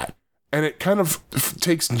bat. And it kind of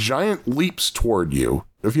takes giant leaps toward you.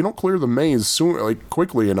 If you don't clear the maze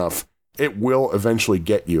quickly enough, it will eventually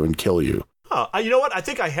get you and kill you. You know what? I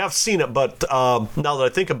think I have seen it, but now that I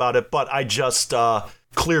think about it, but I just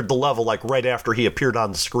cleared the level right after he appeared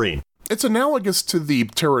on the screen. It's analogous to the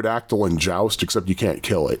pterodactyl in Joust, except you can't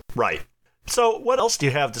kill it. Right. So what else do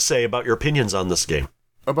you have to say about your opinions on this game?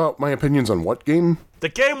 About my opinions on what game? The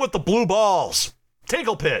game with the blue balls.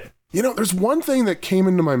 Tinkle Pit. You know, there's one thing that came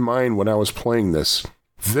into my mind when I was playing this.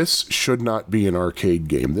 This should not be an arcade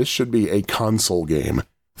game. This should be a console game.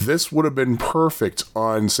 This would have been perfect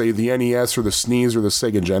on, say, the NES or the SNES or the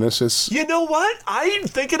Sega Genesis. You know what? I'm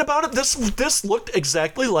thinking about it. This looked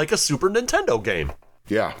exactly like a Super Nintendo game.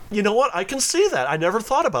 Yeah. You know what? I can see that. I never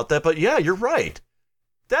thought about that, but yeah, you're right.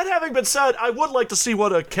 That having been said, I would like to see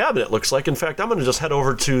what a cabinet looks like. In fact, I'm going to just head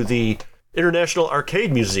over to the International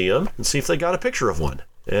Arcade Museum and see if they got a picture of one.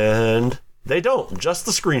 And they don't, just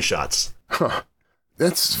the screenshots. Huh.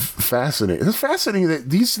 That's fascinating. It's fascinating that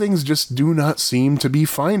these things just do not seem to be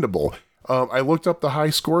findable. I looked up the high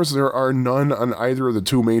scores. There are none on either of the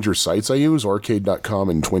two major sites I use, arcade.com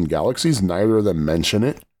and Twin Galaxies. Neither of them mention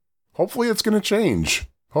it. Hopefully it's going to change.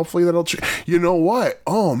 Hopefully that'll change. You know what?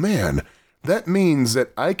 Oh, man. That means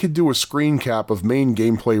that I could do a screen cap of main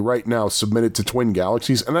gameplay right now, submit it to Twin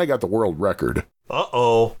Galaxies, and I got the world record.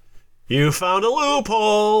 Uh-oh. You found a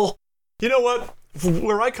loophole. You know what?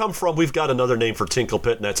 Where I come from, we've got another name for Tinkle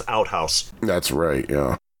Pit, and that's Outhouse. That's right,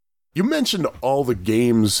 yeah. You mentioned all the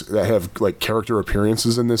games that have character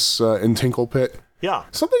appearances in this in Tinkle Pit. Yeah.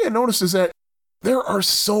 Something I noticed is that there are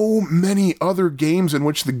so many other games in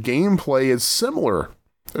which the gameplay is similar.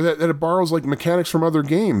 That it borrows mechanics from other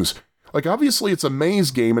games. Obviously it's a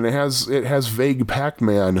maze game and it has vague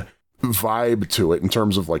Pac-Man vibe to it in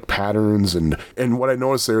terms of patterns, and what I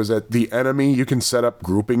noticed there is that the enemy, you can set up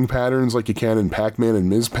grouping patterns like you can in Pac-Man and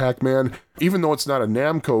Ms. Pac-Man. Even though it's not a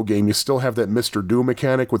Namco game, you still have that Mr. Do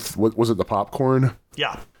mechanic with, what was it, the popcorn?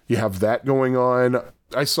 Yeah. You have that going on.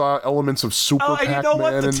 I saw elements of Super Pac-Man you know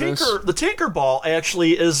what? in this. The Tinkerball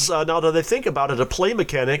actually is, now that I think about it, a play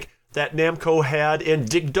mechanic that Namco had in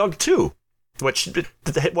Dig Dug 2, which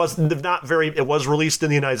it was released in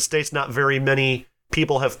the United States. Not very many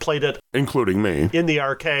people have played it, including me, in the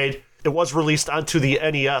arcade. It was released onto the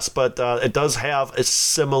NES, but it does have a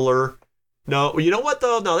similar... No, you know what,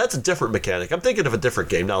 though? No, that's a different mechanic. I'm thinking of a different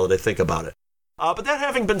game now that I think about it. But that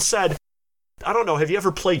having been said, I don't know, have you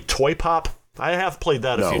ever played Toy Pop? I have played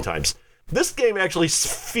that a few times. This game actually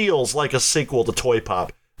feels like a sequel to Toy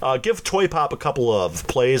Pop. Give Toy Pop a couple of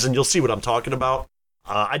plays, and you'll see what I'm talking about.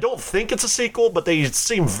 I don't think it's a sequel, but they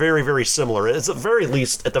seem very, very similar. At the very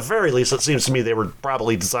least, it seems to me they were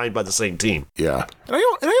probably designed by the same team. Yeah. And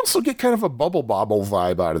I also get kind of a Bubble Bobble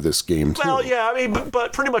vibe out of this game, too. Well, yeah, I mean,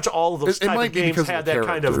 but pretty much all of those type of games had that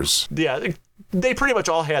kind of... Yeah, they pretty much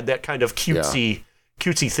all had that kind of cutesy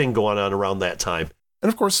thing going on around that time.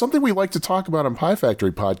 And of course, something we like to talk about on Pie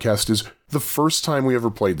Factory Podcast is the first time we ever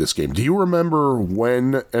played this game. Do you remember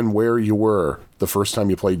when and where you were the first time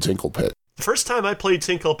you played Tinkle Pit? The first time I played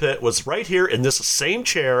Tinkle Pit was right here in this same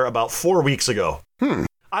chair about 4 weeks ago.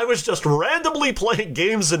 I was just randomly playing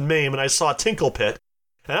games in MAME, and I saw Tinkle Pit,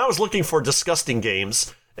 and I was looking for disgusting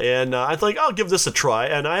games, and I thought, I'll give this a try,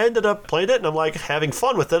 and I ended up playing it, and I'm having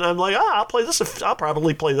fun with it, and I'm I'll play this. I'll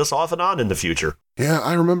probably play this off and on in the future. Yeah,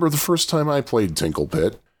 I remember the first time I played Tinkle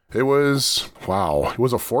Pit. It was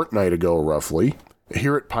a fortnight ago, roughly,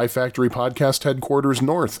 here at Pie Factory Podcast headquarters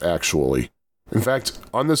north, actually. In fact,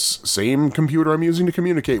 on this same computer I'm using to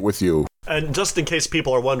communicate with you. And just in case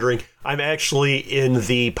people are wondering, I'm actually in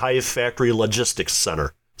the Pie Factory Logistics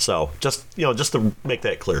Center. So just to make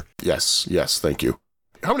that clear. Yes, thank you.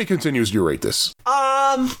 How many continues do you rate this?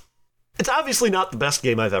 It's obviously not the best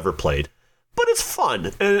game I've ever played, but it's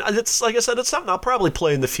fun. And it's, like I said, it's something I'll probably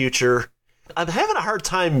play in the future. I'm having a hard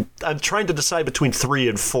time. I'm trying to decide between 3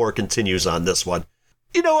 and 4 continues on this one.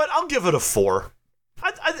 You know what? I'll give it a 4.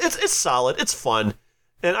 It's solid. It's fun.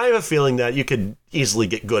 And I have a feeling that you could easily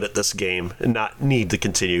get good at this game and not need to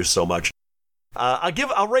continue so much.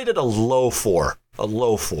 I'll rate it a low 4. A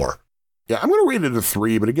low 4. Yeah, I'm going to rate it a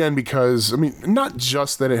 3, but again, because, I mean, not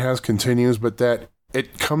just that it has continues, but that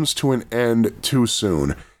it comes to an end too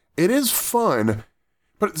soon. It is fun,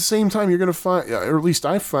 but at the same time, you're going to find, or at least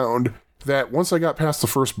I found, that once I got past the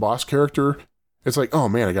first boss character, it's like, oh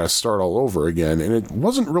man, I got to start all over again. And it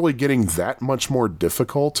wasn't really getting that much more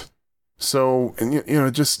difficult. So, and,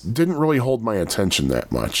 it just didn't really hold my attention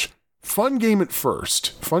that much. Fun game at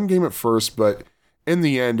first, but in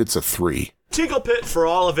the end, it's a 3. Tinkle Pit, for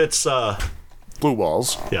all of its, Blue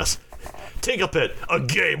balls. Yes. Tinkle Pit, a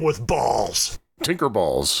game with balls. Tinker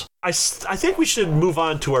balls. I think we should move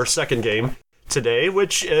on to our second game today,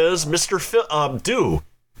 which is Mr. Do.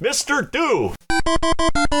 Mr. Do.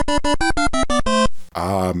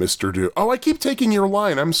 Mr. Do. Oh, I keep taking your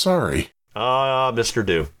line. I'm sorry. Mr.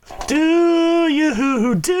 Do. Do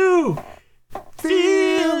you do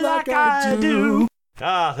feel like I do?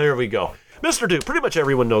 There we go. Mr. Do. Pretty much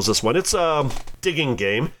everyone knows this one. It's a digging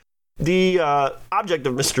game. The object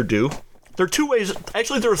of Mr. Do, there are 2 ways.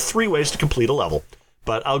 Actually, there are 3 ways to complete a level,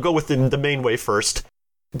 but I'll go with the main way first.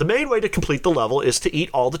 The main way to complete the level is to eat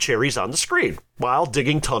all the cherries on the screen while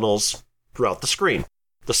digging tunnels throughout the screen.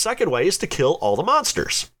 The second way is to kill all the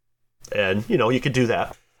monsters. And, you could do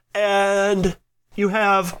that. And you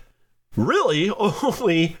have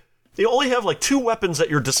they only have like 2 weapons at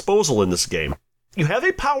your disposal in this game. You have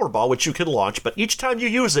a power ball, which you can launch, but each time you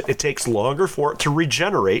use it, it takes longer for it to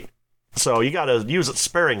regenerate. So you got to use it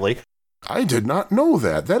sparingly. I did not know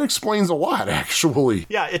that. That explains a lot, actually.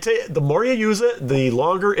 Yeah, the more you use it, the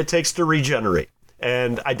longer it takes to regenerate.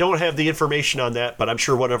 And I don't have the information on that, but I'm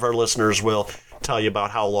sure one of our listeners will tell you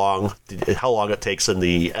about how long it takes in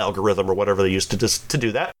the algorithm or whatever they use to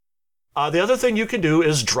do that. The other thing you can do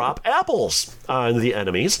is drop apples on the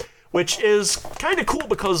enemies, which is kind of cool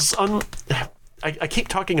because I keep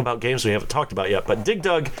talking about games we haven't talked about yet, but Dig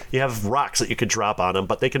Dug, you have rocks that you could drop on them,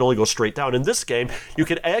 but they can only go straight down. In this game, you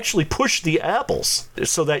can actually push the apples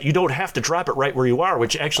so that you don't have to drop it right where you are,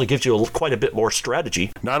 which actually gives you quite a bit more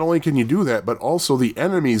strategy. Not only can you do that, but also the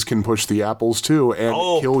enemies can push the apples too and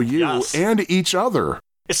kill you and each other.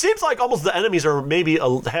 It seems like almost the enemies are maybe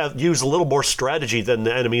use a little more strategy than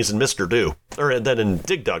the enemies in Mr. Do, or than in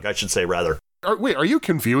Dig Dug, I should say, rather. Wait, are you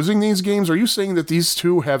confusing these games? Are you saying that these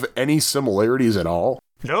two have any similarities at all?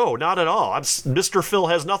 No, not at all. Mr. Phil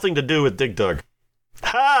has nothing to do with Dig Dug.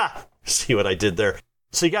 Ha! See what I did there?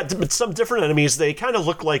 So you got some different enemies. They kind of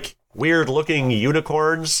look like weird-looking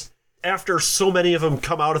unicorns. After so many of them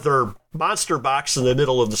come out of their monster box in the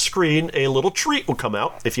middle of the screen, a little treat will come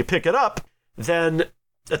out. If you pick it up, then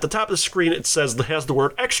at the top of the screen it has the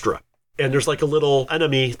word extra. And there's like a little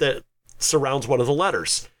enemy that surrounds one of the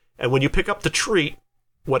letters. And when you pick up the treat,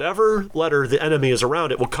 whatever letter the enemy is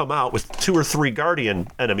around, it will come out with 2 or 3 guardian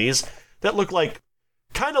enemies that look like,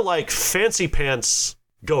 kind of like fancy pants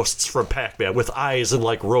ghosts from Pac-Man with eyes and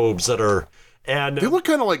like robes that are, and they look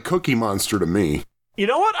kind of like Cookie Monster to me. You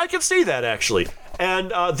know what? I can see that actually.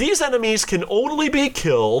 And these enemies can only be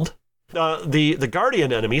killed. The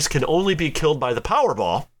guardian enemies can only be killed by the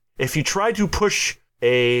Powerball. If you try to push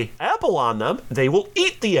a apple on them, they will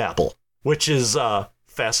eat the apple, which is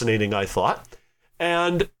fascinating, I thought.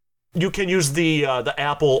 And you can use the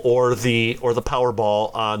apple or the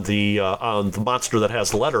Powerball on the monster that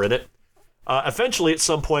has the letter in it. Eventually, at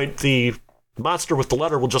some point, the monster with the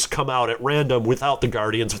letter will just come out at random without the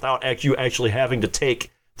guardians, without you actually having to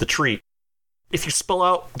take the treat. If you spell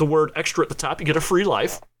out the word extra at the top, you get a free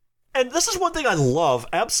life. And this is one thing I love,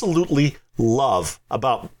 absolutely love,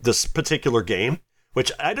 about this particular game,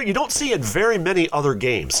 which you don't see in very many other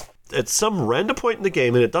games. At some random point in the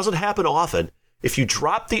game, and it doesn't happen often, if you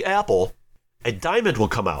drop the apple, a diamond will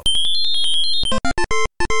come out.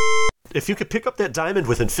 If you could pick up that diamond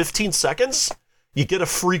within 15 seconds, you get a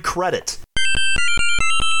free credit.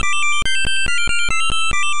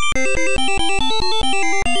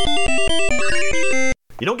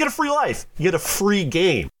 You don't get a free life, you get a free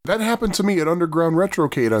game. That happened to me at Underground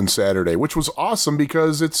Retrocade on Saturday, which was awesome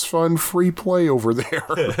because it's fun free play over there.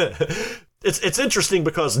 It's interesting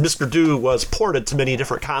because Mr. Do was ported to many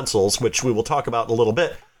different consoles, which we will talk about in a little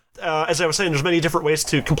bit. As I was saying, there's many different ways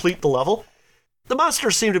to complete the level. The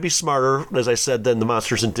monsters seem to be smarter, as I said, than the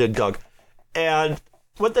monsters in Dig Dug. And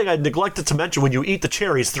one thing I neglected to mention, when you eat the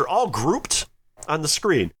cherries, they're all grouped on the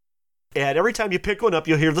screen. And every time you pick one up,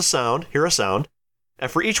 you'll hear a sound. And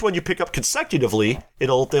for each one you pick up consecutively,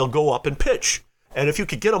 they'll go up in pitch. And if you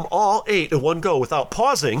could get them all 8 in one go without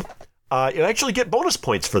pausing, you actually get bonus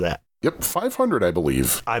points for that. Yep, 500, I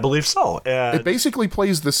believe. I believe so. And it basically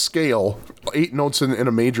plays the scale, 8 notes in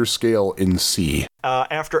a major scale in C.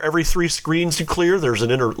 After every 3 screens you clear, there's an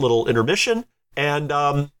little intermission. And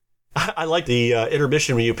I like the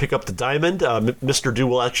intermission when you pick up the diamond. Mr. Do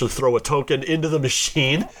will actually throw a token into the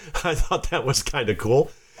machine. I thought that was kind of cool.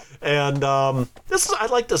 And I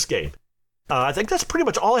like this game. I think that's pretty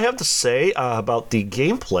much all I have to say about the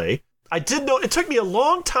gameplay. I did know it took me a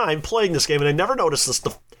long time playing this game, and I never noticed this.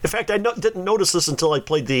 In fact, I didn't notice this until I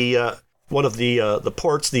played the one of the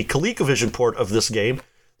ports, the ColecoVision port of this game.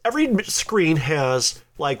 Every screen has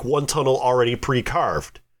like one tunnel already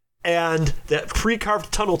pre-carved, and that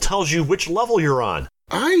pre-carved tunnel tells you which level you're on.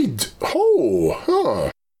 Like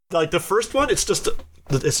the first one, it's just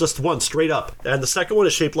one straight up, and the second one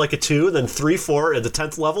is shaped like a 2, and then 3, 4, and the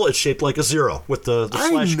 10th level is shaped like a 0 with the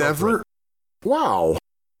slash. Wow.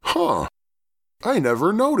 Huh. I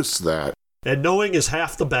never noticed that. And knowing is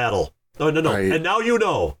half the battle. No. And now you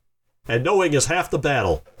know. And knowing is half the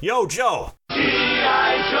battle. Yo, Joe.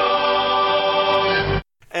 G.I. Joe.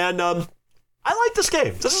 And I like this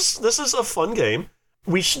game. This is a fun game.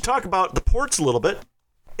 We should talk about the ports a little bit.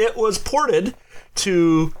 It was ported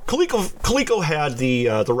to Coleco had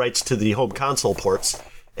the rights to the home console ports,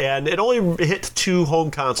 and it only hit 2 home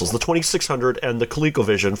consoles, the 2600 and the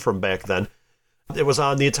ColecoVision from back then. It was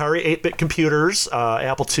on the Atari 8-bit computers,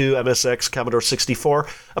 Apple II, MSX, Commodore 64.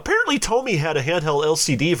 Apparently, Tomy had a handheld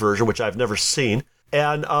LCD version, which I've never seen.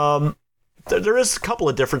 And there is a couple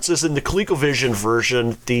of differences. In the ColecoVision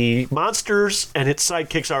version, the monsters and its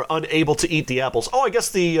sidekicks are unable to eat the apples. Oh, I guess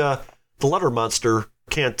the letter monster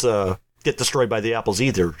can't get destroyed by the apples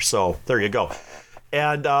either. So there you go.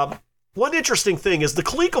 And one interesting thing is the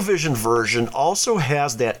ColecoVision version also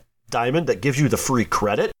has that diamond that gives you the free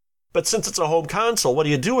credit. But since it's a home console, what do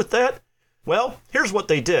you do with that? Well, here's what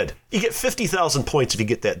they did. You get 50,000 points if you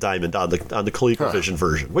get that diamond on the ColecoVision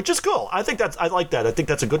version, which is cool. I like that. I think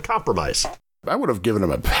that's a good compromise. I would have given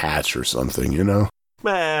them a patch or something, you know?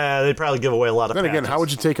 They'd probably give away a lot of patches. Then again, how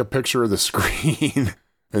would you take a picture of the screen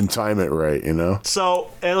and time it right, you know? So,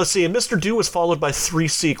 and let's see, Mr. Do was followed by 3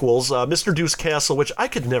 sequels. Mr. Do's Castle, which I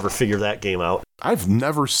could never figure that game out. I've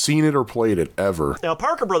never seen it or played it, ever. Now,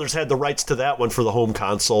 Parker Brothers had the rights to that one for the home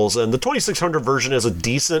consoles, and the 2600 version is a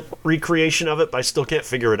decent recreation of it, but I still can't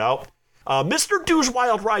figure it out. Mr. Do's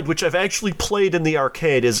Wild Ride, which I've actually played in the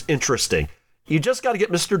arcade, is interesting. You just got to get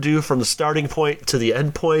Mr. Do from the starting point to the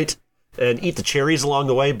end point and eat the cherries along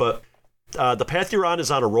the way, but the path you're on is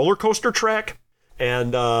on a roller coaster track.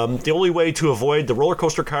 And the only way to avoid the roller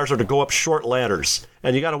coaster cars are to go up short ladders.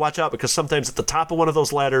 And you got to watch out because sometimes at the top of one of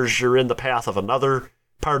those ladders, you're in the path of another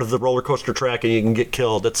part of the roller coaster track and you can get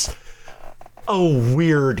killed. It's a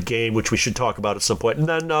weird game, which we should talk about at some point. And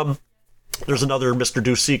then there's another Mr.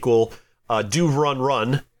 Do sequel, Do Run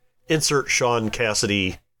Run. Insert Sean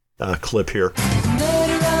Cassidy clip here.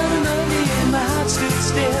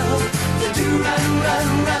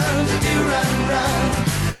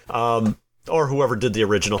 Or whoever did the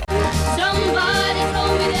original. Somebody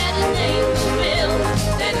told me that his name was Bill.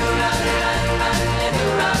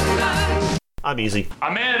 I'm easy. I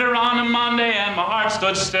met her on a Monday and my heart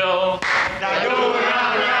stood still.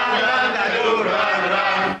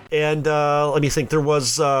 And let me think, there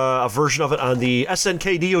was a version of it on the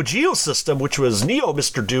SNK Neo Geo system, which was Neo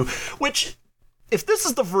Mr. Do, which, if this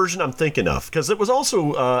is the version I'm thinking of, because it was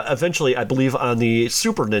also eventually, I believe, on the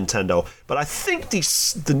Super Nintendo, but I think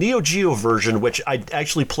the Neo Geo version, which I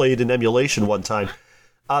actually played in emulation one time,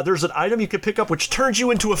 there's an item you can pick up which turns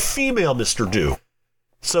you into a female Mr. Do.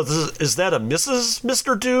 So is that a Mrs.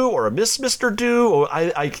 Mr. Do or a Miss Mr. Do? Or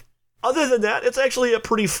other than that, it's actually a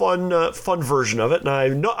pretty fun version of it,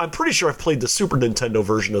 and I'm pretty sure I've played the Super Nintendo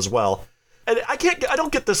version as well. And I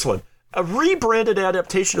don't get this one. A rebranded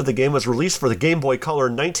adaptation of the game was released for the Game Boy Color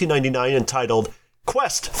in 1999 entitled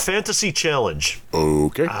Quest Fantasy Challenge.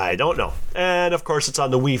 Okay. I don't know. And, of course, it's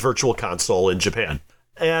on the Wii Virtual Console in Japan.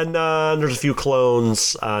 And there's a few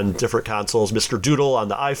clones on different consoles. Mr. Doodle on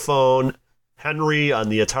the iPhone, Henry on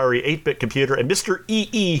the Atari 8-bit computer, and Mr.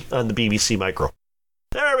 EE on the BBC Micro.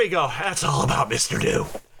 There we go. That's all about Mr. Do.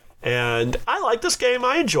 And I like this game.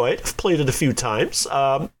 I enjoy it. I've played it a few times.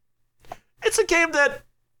 It's a game that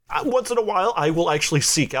once in a while, I will actually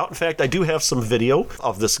seek out. In fact, I do have some video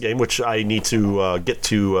of this game, which I need to get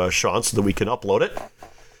to Sean so that we can upload it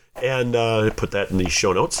and put that in the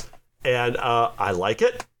show notes. And I like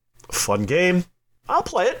it. Fun game. I'll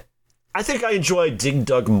play it. I think I enjoy Dig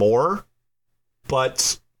Dug more,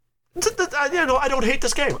 but I don't hate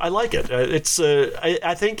this game. I like it.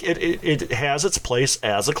 I think it has its place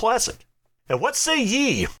as a classic. And what say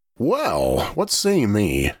ye? Well, what say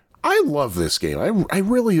me? I love this game. I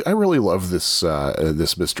really love this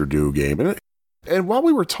this Mr. Do game. And while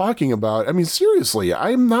we were talking about, I mean, seriously,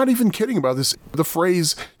 I'm not even kidding about this. The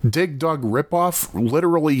phrase Dig Dug ripoff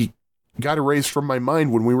literally got erased from my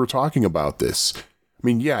mind when we were talking about this. I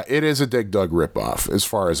mean, yeah, it is a Dig Dug ripoff, as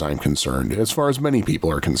far as I'm concerned, as far as many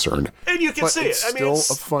people are concerned. And you can see it. I mean, it's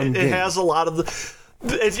still a fun game. It has a lot of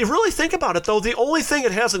if you really think about it, though, the only thing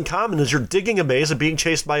it has in common is you're digging a maze and being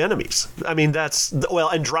chased by enemies. I mean,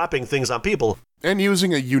 and dropping things on people. And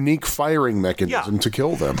using a unique firing mechanism to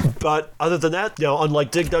kill them. But other than that, unlike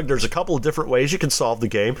Dig Dug, there's a couple of different ways you can solve the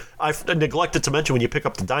game. I've neglected to mention when you pick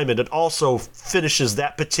up the diamond, it also finishes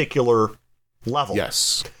that particular level.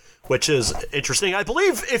 Yes. Which is interesting. I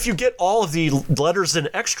believe if you get all of the letters in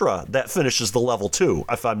extra, that finishes the level too,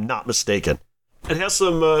 if I'm not mistaken. It has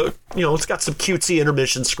some, it's got some cutesy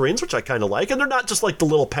intermission screens, which I kind of like. And they're not just like the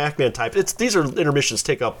little Pac-Man type. These are intermissions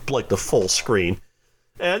take up like the full screen.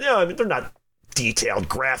 And, I mean, they're not detailed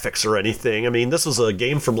graphics or anything. I mean, this was a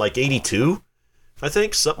game from like 82, I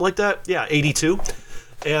think, something like that. Yeah, 82.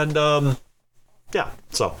 And,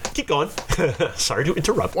 so keep going. Sorry to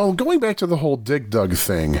interrupt. Well, going back to the whole Dig Dug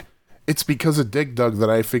thing, it's because of Dig Dug that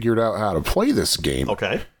I figured out how to play this game.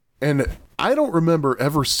 Okay. And I don't remember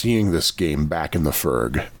ever seeing this game back in the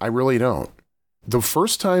Ferg. I really don't. The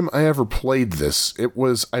first time I ever played this, it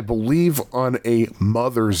was, I believe, on a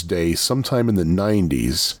Mother's Day sometime in the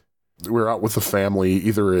 90s. We were out with the family,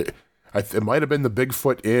 either it might have been the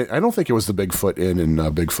Bigfoot Inn. I don't think it was the Bigfoot Inn in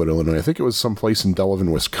Bigfoot, Illinois. I think it was someplace in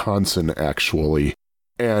Delavan, Wisconsin, actually.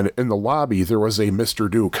 And in the lobby, there was a Mr.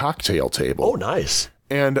 Do cocktail table. Oh, nice.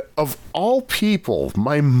 And of all people,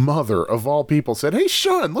 my mother, of all people, said, "Hey,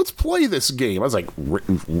 Sean, let's play this game." I was like, "What,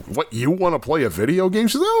 you want to play a video game?"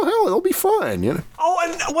 She said, "Oh, hell, it'll be fun." You know? Oh,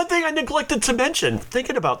 and one thing I neglected to mention,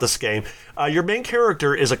 thinking about this game, your main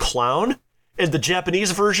character is a clown. In the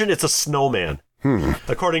Japanese version, it's a snowman,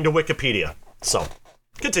 according to Wikipedia. So,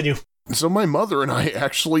 continue. So my mother and I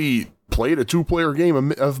actually played a 2-player game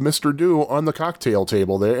of Mr. Do on the cocktail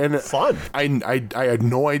table there. And fun. I had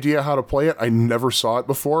no idea how to play it. I never saw it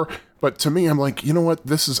before. But to me, I'm like, you know what?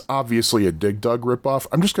 This is obviously a Dig Dug ripoff.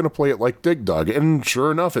 I'm just going to play it like Dig Dug. And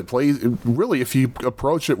sure enough, really, if you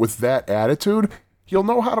approach it with that attitude, you'll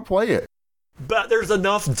know how to play it. But there's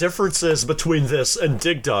enough differences between this and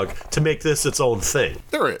Dig Dug to make this its own thing.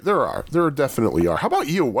 There definitely are. How about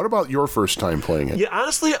you? What about your first time playing it? Yeah,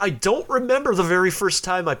 honestly, I don't remember the very first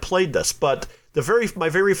time I played this, but my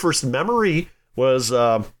very first memory was,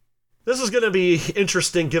 this is going to be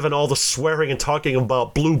interesting given all the swearing and talking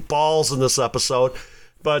about blue balls in this episode,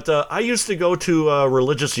 but I used to go to a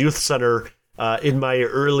religious youth center in my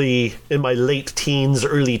late teens,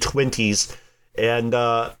 early 20s, and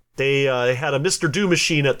they had a Mr. Do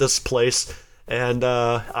machine at this place, and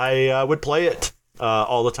I would play it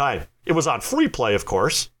all the time. It was on free play, of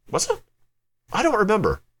course. Was it? I don't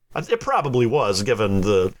remember. It probably was, given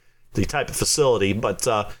the type of facility, but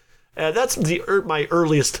that's my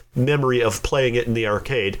earliest memory of playing it in the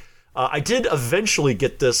arcade. I did eventually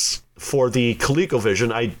get this for the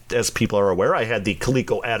ColecoVision. As people are aware, I had the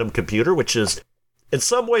Coleco Atom computer, which is in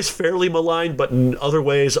some ways fairly maligned, but in other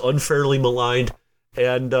ways unfairly maligned.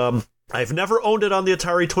 And I've never owned it on the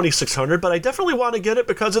Atari 2600, but I definitely want to get it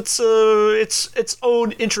because it's its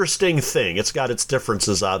own interesting thing. It's got its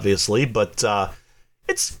differences, obviously, but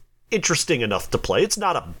it's interesting enough to play. It's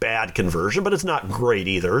not a bad conversion, but it's not great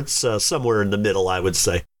either. It's somewhere in the middle, I would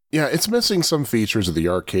say. Yeah, it's missing some features of the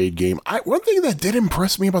arcade game. One thing that did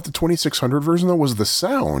impress me about the 2600 version, though, was the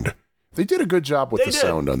sound. They did a good job with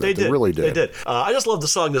sound on that. They really did. They did. I just love the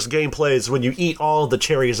song this game plays when you eat all the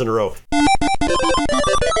cherries in a row.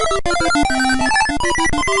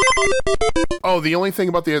 Oh, the only thing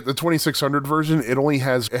about the 2600 version, it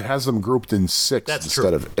has them grouped in 6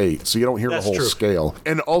 instead of 8, so you don't hear the whole scale.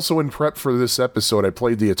 And also in prep for this episode, I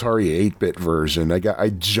played the Atari 8-bit version. I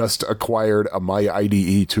just acquired a My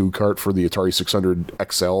IDE 2 cart for the Atari 600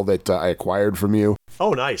 XL that I acquired from you.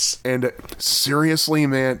 Oh, nice. And seriously,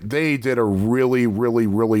 man, they did a really, really,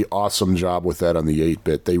 really awesome job with that on the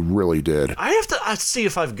 8-bit. They really did. I have to see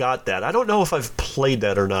if I've got that. I don't know if I've played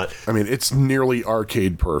that or not. I mean, it's nearly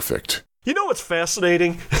arcade perfect. You know what's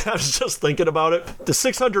fascinating? I was just thinking about it. The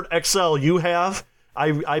 600 XL you have,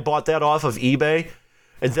 I bought that off of eBay.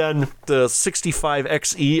 And then the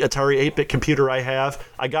 65XE Atari 8-bit computer I have,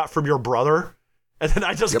 I got from your brother. And then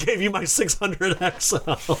I just gave you my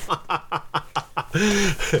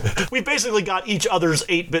 600XL. We basically got each other's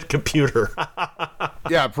 8-bit computer.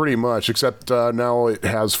 Yeah, pretty much, except now it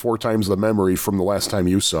has 4 times the memory from the last time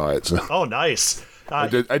you saw it. So. Oh, nice. I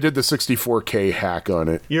did the 64K hack on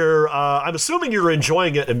it. I'm assuming you're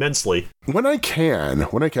enjoying it immensely. When I can,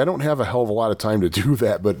 I don't have a hell of a lot of time to do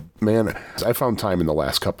that, but man, I found time in the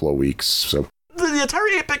last couple of weeks. So the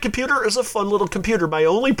Atari 8-bit computer is a fun little computer. My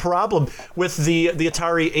only problem with the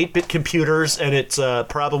Atari 8-bit computers and its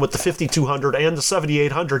problem with the 5200 and the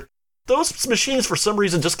 7800, those machines for some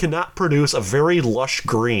reason just cannot produce a very lush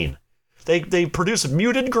green. They produce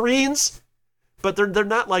muted greens, but they're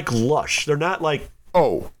not like lush. They're not like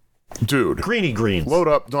dude. Greeny greens. Load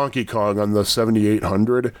up Donkey Kong on the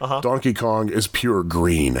 7800. Donkey Kong is pure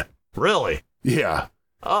green. Really? Yeah.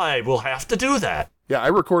 I will have to do that. Yeah, I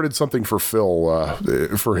recorded something for Phil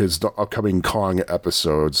for his upcoming Kong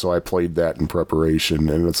episode, so I played that in preparation,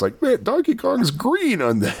 and it's like, man, Donkey Kong's green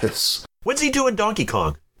on this. When's he doing Donkey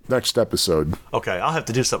Kong? Next episode. Okay, I'll have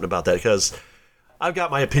to do something about that, because I've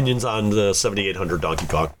got my opinions on the 7800 Donkey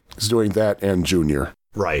Kong. He's doing that and Junior.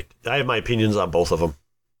 Right. I have my opinions on both of them.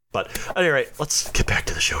 But anyway, let's get back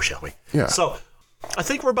to the show, shall we? Yeah. So, I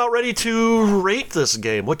think we're about ready to rate this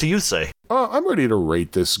game. What do you say? I'm ready to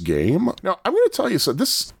rate this game. Now, I'm going to tell you something.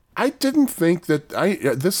 I didn't think that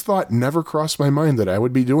this thought never crossed my mind that I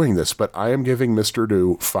would be doing this, but I am giving Mr.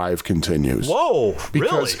 Do 5 continues. Whoa,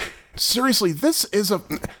 because, really? Seriously, this is I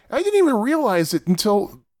didn't even realize it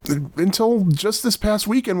until just this past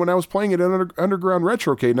weekend when I was playing it in Underground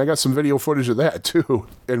Retrocade, and I got some video footage of that too.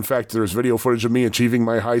 In fact, there's video footage of me achieving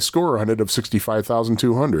my high score on it of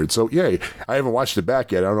 65,200. So yay, I haven't watched it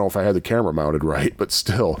back yet. I don't know if I had the camera mounted right, but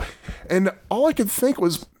still. And all I could think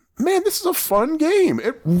was, man, this is a fun game.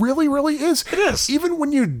 It really, really is. It is. Even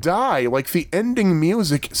when you die, like the ending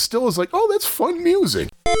music still is like, oh, that's fun music.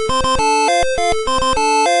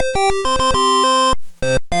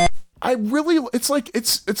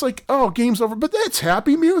 It's like, oh, game's over, but that's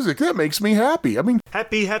happy music. That makes me happy. I mean,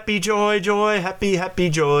 happy, joy, happy,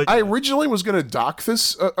 joy. I originally was going to dock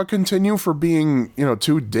this a continue for being,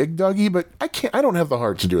 too dig duggy, but I don't have the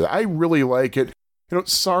heart to do that. I really like it.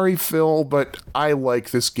 Sorry, Phil, but I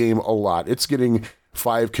like this game a lot. It's getting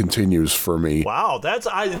 5 continues for me. Wow,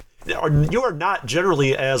 you are not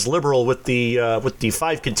generally as liberal with the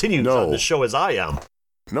 5 continues on the show as I am.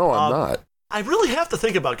 No, I'm not. I really have to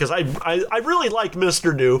think about it, because I really like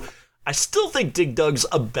Mr. New. I still think Dig Dug's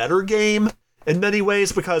a better game in many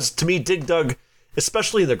ways, because to me, Dig Dug,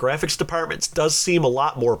 especially in the graphics departments, does seem a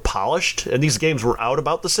lot more polished, and these games were out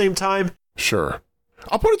about the same time. Sure.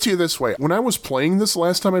 I'll put it to you this way. When I was playing this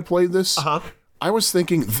last time I played this, I was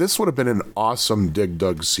thinking this would have been an awesome Dig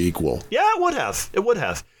Dug sequel. Yeah, it would have. It would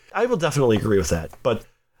have. I will definitely agree with that. But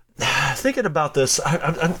thinking about this,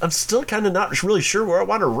 I'm still kind of not really sure where I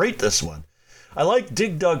want to rate this one. I like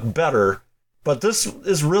Dig Dug better, but this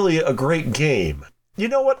is really a great game. You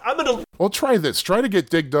know what? Well, try this. Try to get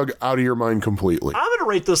Dig Dug out of your mind completely. I'm gonna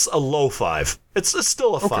rate this a low 5. It's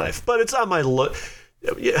still a 5, but it's on my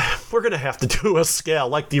yeah, we're gonna have to do a scale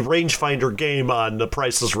like the rangefinder game on The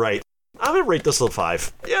Price is Right. I'm gonna rate this a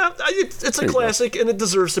 5. Yeah, it's a classic, and it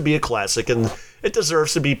deserves to be a classic, and it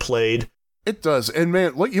deserves to be played. It does, and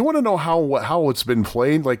man, like, you want to know how it's been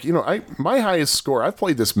played? Like, my highest score, I've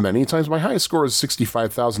played this many times, my highest score is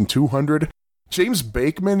 65,200. James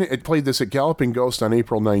Bakeman had played this at Galloping Ghost on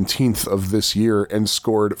April 19th of this year and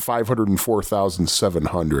scored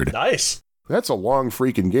 504,700. Nice. That's a long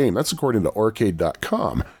freaking game. That's according to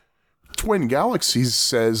Arcade.com. Twin Galaxies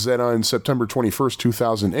says that on September 21st,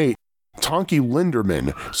 2008, Tonky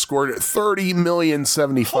Linderman scored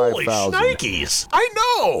 30,075,000. Holy shnikes! I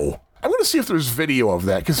know! I'm going to see if there's video of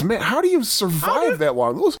that, because, man, how do you survive that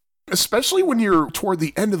long? Especially when you're toward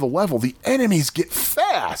the end of the level, the enemies get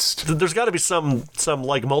fast. There's got to be some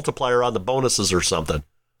like multiplier on the bonuses or something.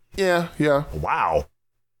 Yeah. Wow.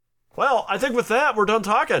 Well, I think with that, we're done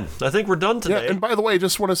talking. I think we're done today. Yeah, and by the way, I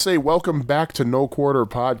just want to say welcome back to No Quarter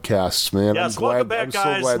Podcasts, man. Yes, welcome back,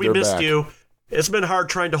 guys. We missed you. It's been hard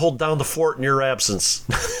trying to hold down the fort in your absence.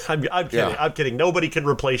 I'm kidding. Yeah. I'm kidding. Nobody can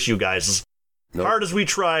replace you guys. Nope. Hard as we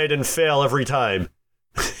tried and fail every time.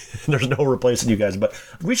 There's no replacing you guys. But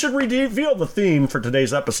we should reveal the theme for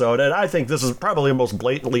today's episode, and I think this is probably the most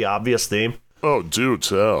blatantly obvious theme. Oh, do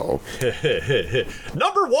tell.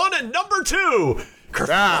 Number 1 and number 2.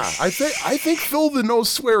 I think Phil the No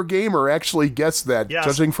Swear Gamer actually guessed that,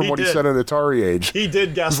 judging from what he said on Atari Age. He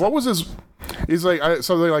did guess. What was his He's like,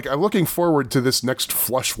 something like, I'm looking forward to this next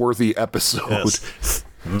Flushworthy episode. Yes.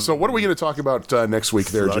 So what are we going to talk about next week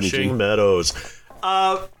there, Jimmy G? Flushing Meadows.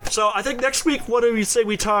 So I think next week, what do we say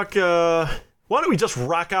we talk... why don't we just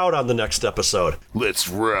rock out on the next episode? Let's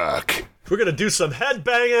rock. We're going to do some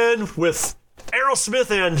headbanging with Aerosmith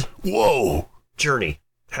and... Whoa. Journey.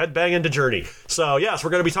 Headbanging to Journey. So, yes,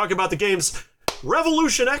 we're going to be talking about the games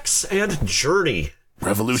Revolution X and Journey.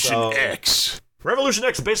 Revolution X. Revolution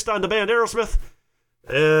X based on the band Aerosmith,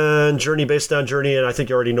 and Journey based on Journey, and I think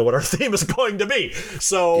you already know what our theme is going to be.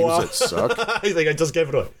 So Games that suck. I think I just gave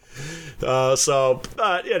it away.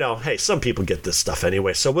 Hey, some people get this stuff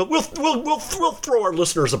anyway. So we'll throw our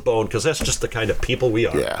listeners a bone because that's just the kind of people we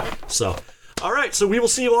are. Yeah. So, all right. So we will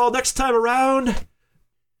see you all next time around.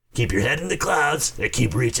 Keep your head in the clouds and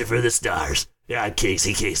keep reaching for the stars. Yeah, I'm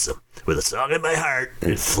Casey Kasem with a song in my heart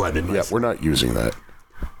and phlegm in my Yeah, we're not using that.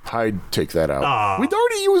 I'd take that out. Aw. We'd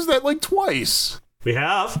already used that like twice. We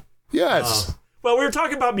have? Yes. Well, we were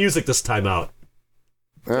talking about music this time out.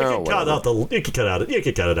 You can cut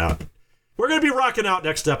it out. We're gonna be rocking out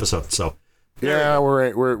next episode, so yeah,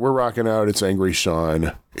 we're rocking out. It's Angry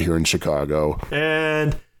Sean here in Chicago.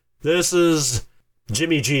 And this is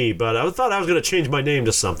Jimmy G, but I thought I was gonna change my name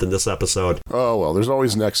to something this episode. Oh well, there's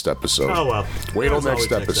always next episode. Oh well. Wait till There's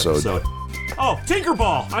next always episode. Oh,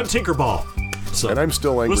 Tinkerball! I'm Tinkerball. So And I'm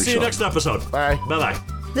still Angry we'll see you Sean. next episode. Bye. Bye-bye.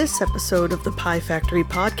 This episode of the Pie Factory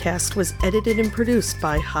podcast was edited and produced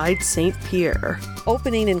by Hyde St. Pierre.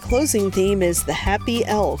 Opening and closing theme is The Happy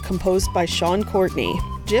L, composed by Sean Courtney.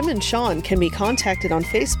 Jim and Sean can be contacted on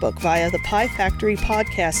Facebook via the Pie Factory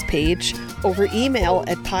podcast page, over email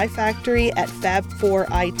at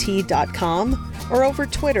piefactory@fab4it.com, or over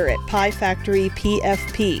Twitter at Pie Factory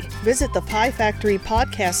PFP. Visit the Pie Factory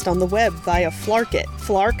podcast on the web via Flarkit,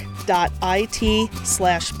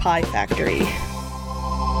 flark.it/Pie Factory.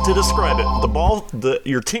 To describe it,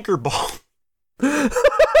 your Tinker Ball.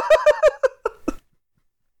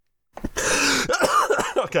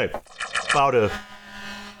 Okay,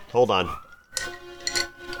 hold on.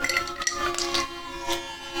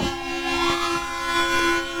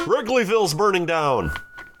 Wrigleyville's burning down.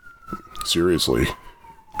 Seriously.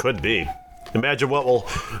 Could be. Imagine what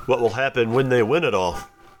will happen when they win it all.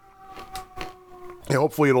 Yeah,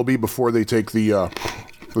 hopefully it'll be before they take the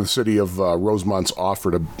city of Rosemont's offer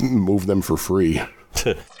to move them for free.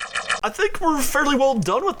 I think we're fairly well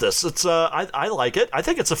done with this. It's I like it. I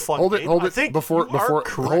think it's a fun game. Hold I it think before you are correct.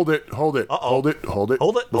 hold it. Hold it.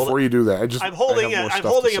 Before you do that. I'm holding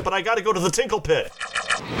it, but I got to go to the Tinkle Pit.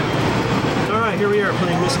 All right, here we are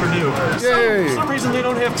playing Mr. New. Yay. For some reason they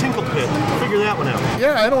don't have Tinkle Pit. Figure that one out.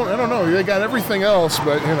 Yeah, I don't know. They got everything else,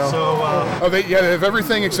 but you know. So they have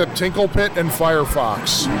everything except Tinkle Pit and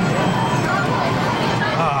Firefox.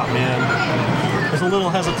 Man, there's a little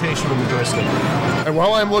hesitation in the joystick. And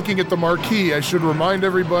while I'm looking at the marquee, I should remind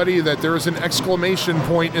everybody that there is an exclamation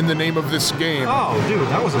point in the name of this game. Oh, dude,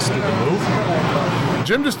 that was a stupid move.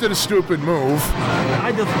 Jim just did a stupid move.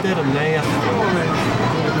 I just did a nasty.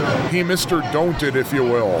 He Mr. Don't-ed, if you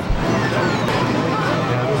will.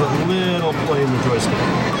 Yeah, there's a little play in the joystick.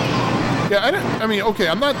 Yeah,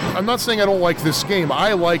 I'm not saying I don't like this game.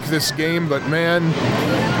 I like this game, but man,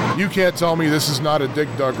 you can't tell me this is not a Dig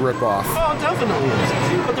Dug ripoff. Oh, it definitely is.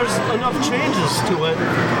 But there's enough changes to it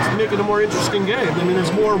to make it a more interesting game. I mean,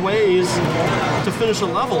 there's more ways to finish a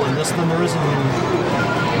level in this than there is in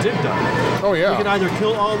Dig Dug. Oh yeah. You can either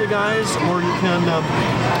kill all the guys, or you can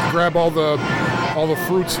grab all the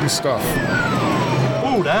fruits and stuff.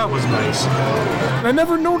 Ooh, that was nice. I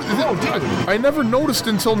never noticed. I never noticed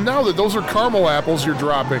until now that those are caramel apples you're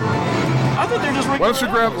dropping. I thought they're just regular. Why don't you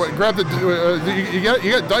grab the?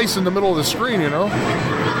 You got dice in the middle of the screen, you know.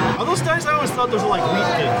 Are those dice? I always thought those were like wheat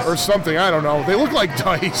things. Or something. I don't know. They look like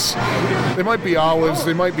dice. They might be olives.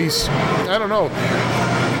 They might be. I don't know.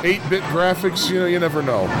 8-bit graphics. You know. You never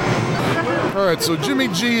know. All right. So Jimmy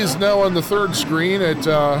G is now on the third screen at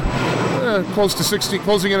close to 16,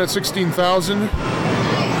 closing in at 16,000.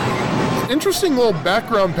 Interesting little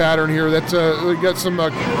background pattern here. That we got some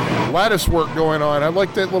lattice work going on. I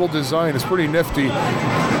like that little design. It's pretty nifty.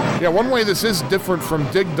 Yeah, one way this is different from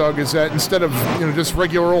Dig Dug is that instead of just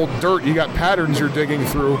regular old dirt, you got patterns you're digging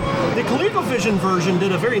through. The ColecoVision version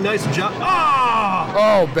did a very nice job. Ah!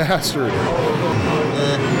 Oh, bastard!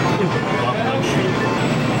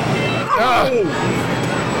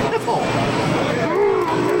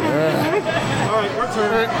 All right, your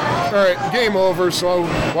turn. All right, game over. So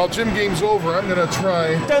while Jim game's over, I'm gonna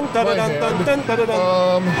try.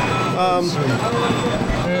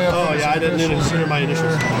 Oh yeah, I didn't enter my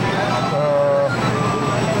initials.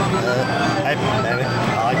 Hey, baby,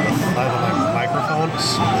 I like the side of my microphone. down.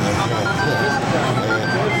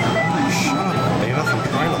 Shut up, Davis. I'm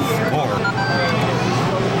trying to score.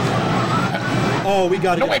 Oh, we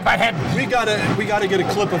gotta. No, wait, my head. We gotta get a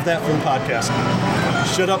clip of that for the podcast.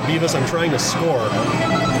 Shut up, Beavis. I'm trying to score.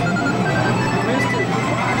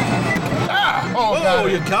 Oh, Oh,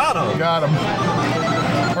 you got him. Got him.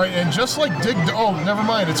 All right, and just like dig. Oh, never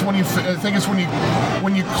mind. It's when you. I think it's when you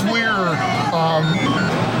clear.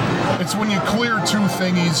 It's when you clear 2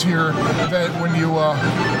 thingies here that when you.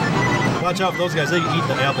 Watch out for those guys. They eat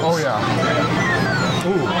the apples. Oh yeah.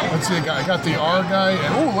 Ooh, let's see. I got the R guy.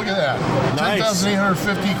 And, ooh, look at that. Nice.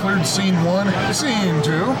 10,850 cleared scene 1, scene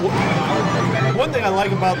 2. One thing I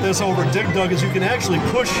like about this over Dig Dug is you can actually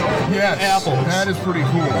push Yes, apples. that is pretty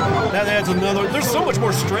cool. That adds another. There's so much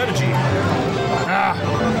more strategy. Ah.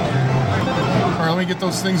 All right, let me get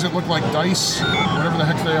those things that look like dice, whatever the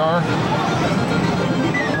heck they are.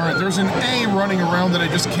 All right, there's an A running around that I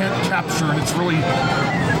just can't capture, and it's really.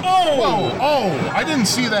 Oh! Oh! I didn't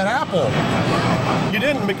see that apple. You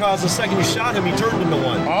didn't, because the second you shot him, he turned into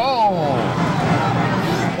one. Oh!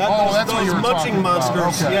 That's what those you were munching talking about.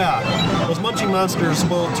 monsters. Okay. Yeah, those munching monsters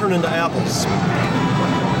will turn into apples.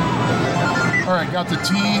 All right, got the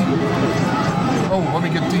T. Oh, let me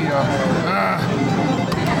get the.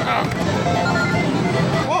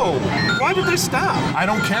 Whoa! Why did they stop? I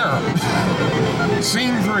don't care.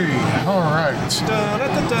 Scene 3. All right.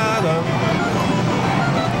 Da-da-da-da-da.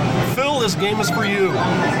 Phil, this game is for you.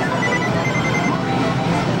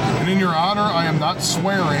 And in your honor, I am not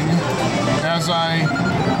swearing as I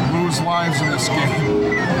lose lives in this game.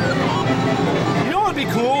 You know what would be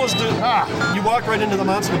cool is to you walked right into the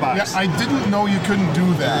monster box. Yeah, I didn't know you couldn't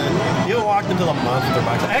do that. You walked into the monster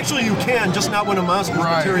box. Actually, you can, just not when a monster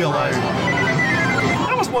materializes.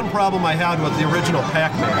 That was one problem I had with the original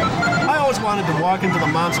Pac-Man. I always wanted to walk into the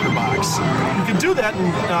monster box. You can do that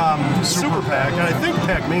in Super Pac, and I think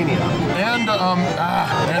Pac-Mania. And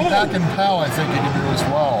Pac and Pal, I think you can do as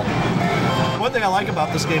well. One thing I like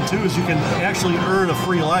about this game, too, is you can actually earn a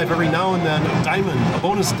free life. Every now and then, a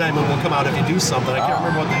bonus diamond will come out if you do something. I can't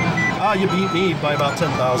remember what you beat me by about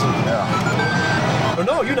 10,000. Yeah. Oh,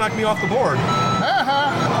 no, you knocked me off the board.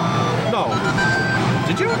 No.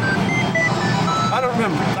 Did you? I don't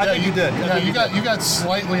remember. I think you did. Yeah, you got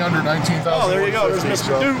slightly under 19,000. Oh, there you go. There's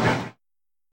Mr. Duke.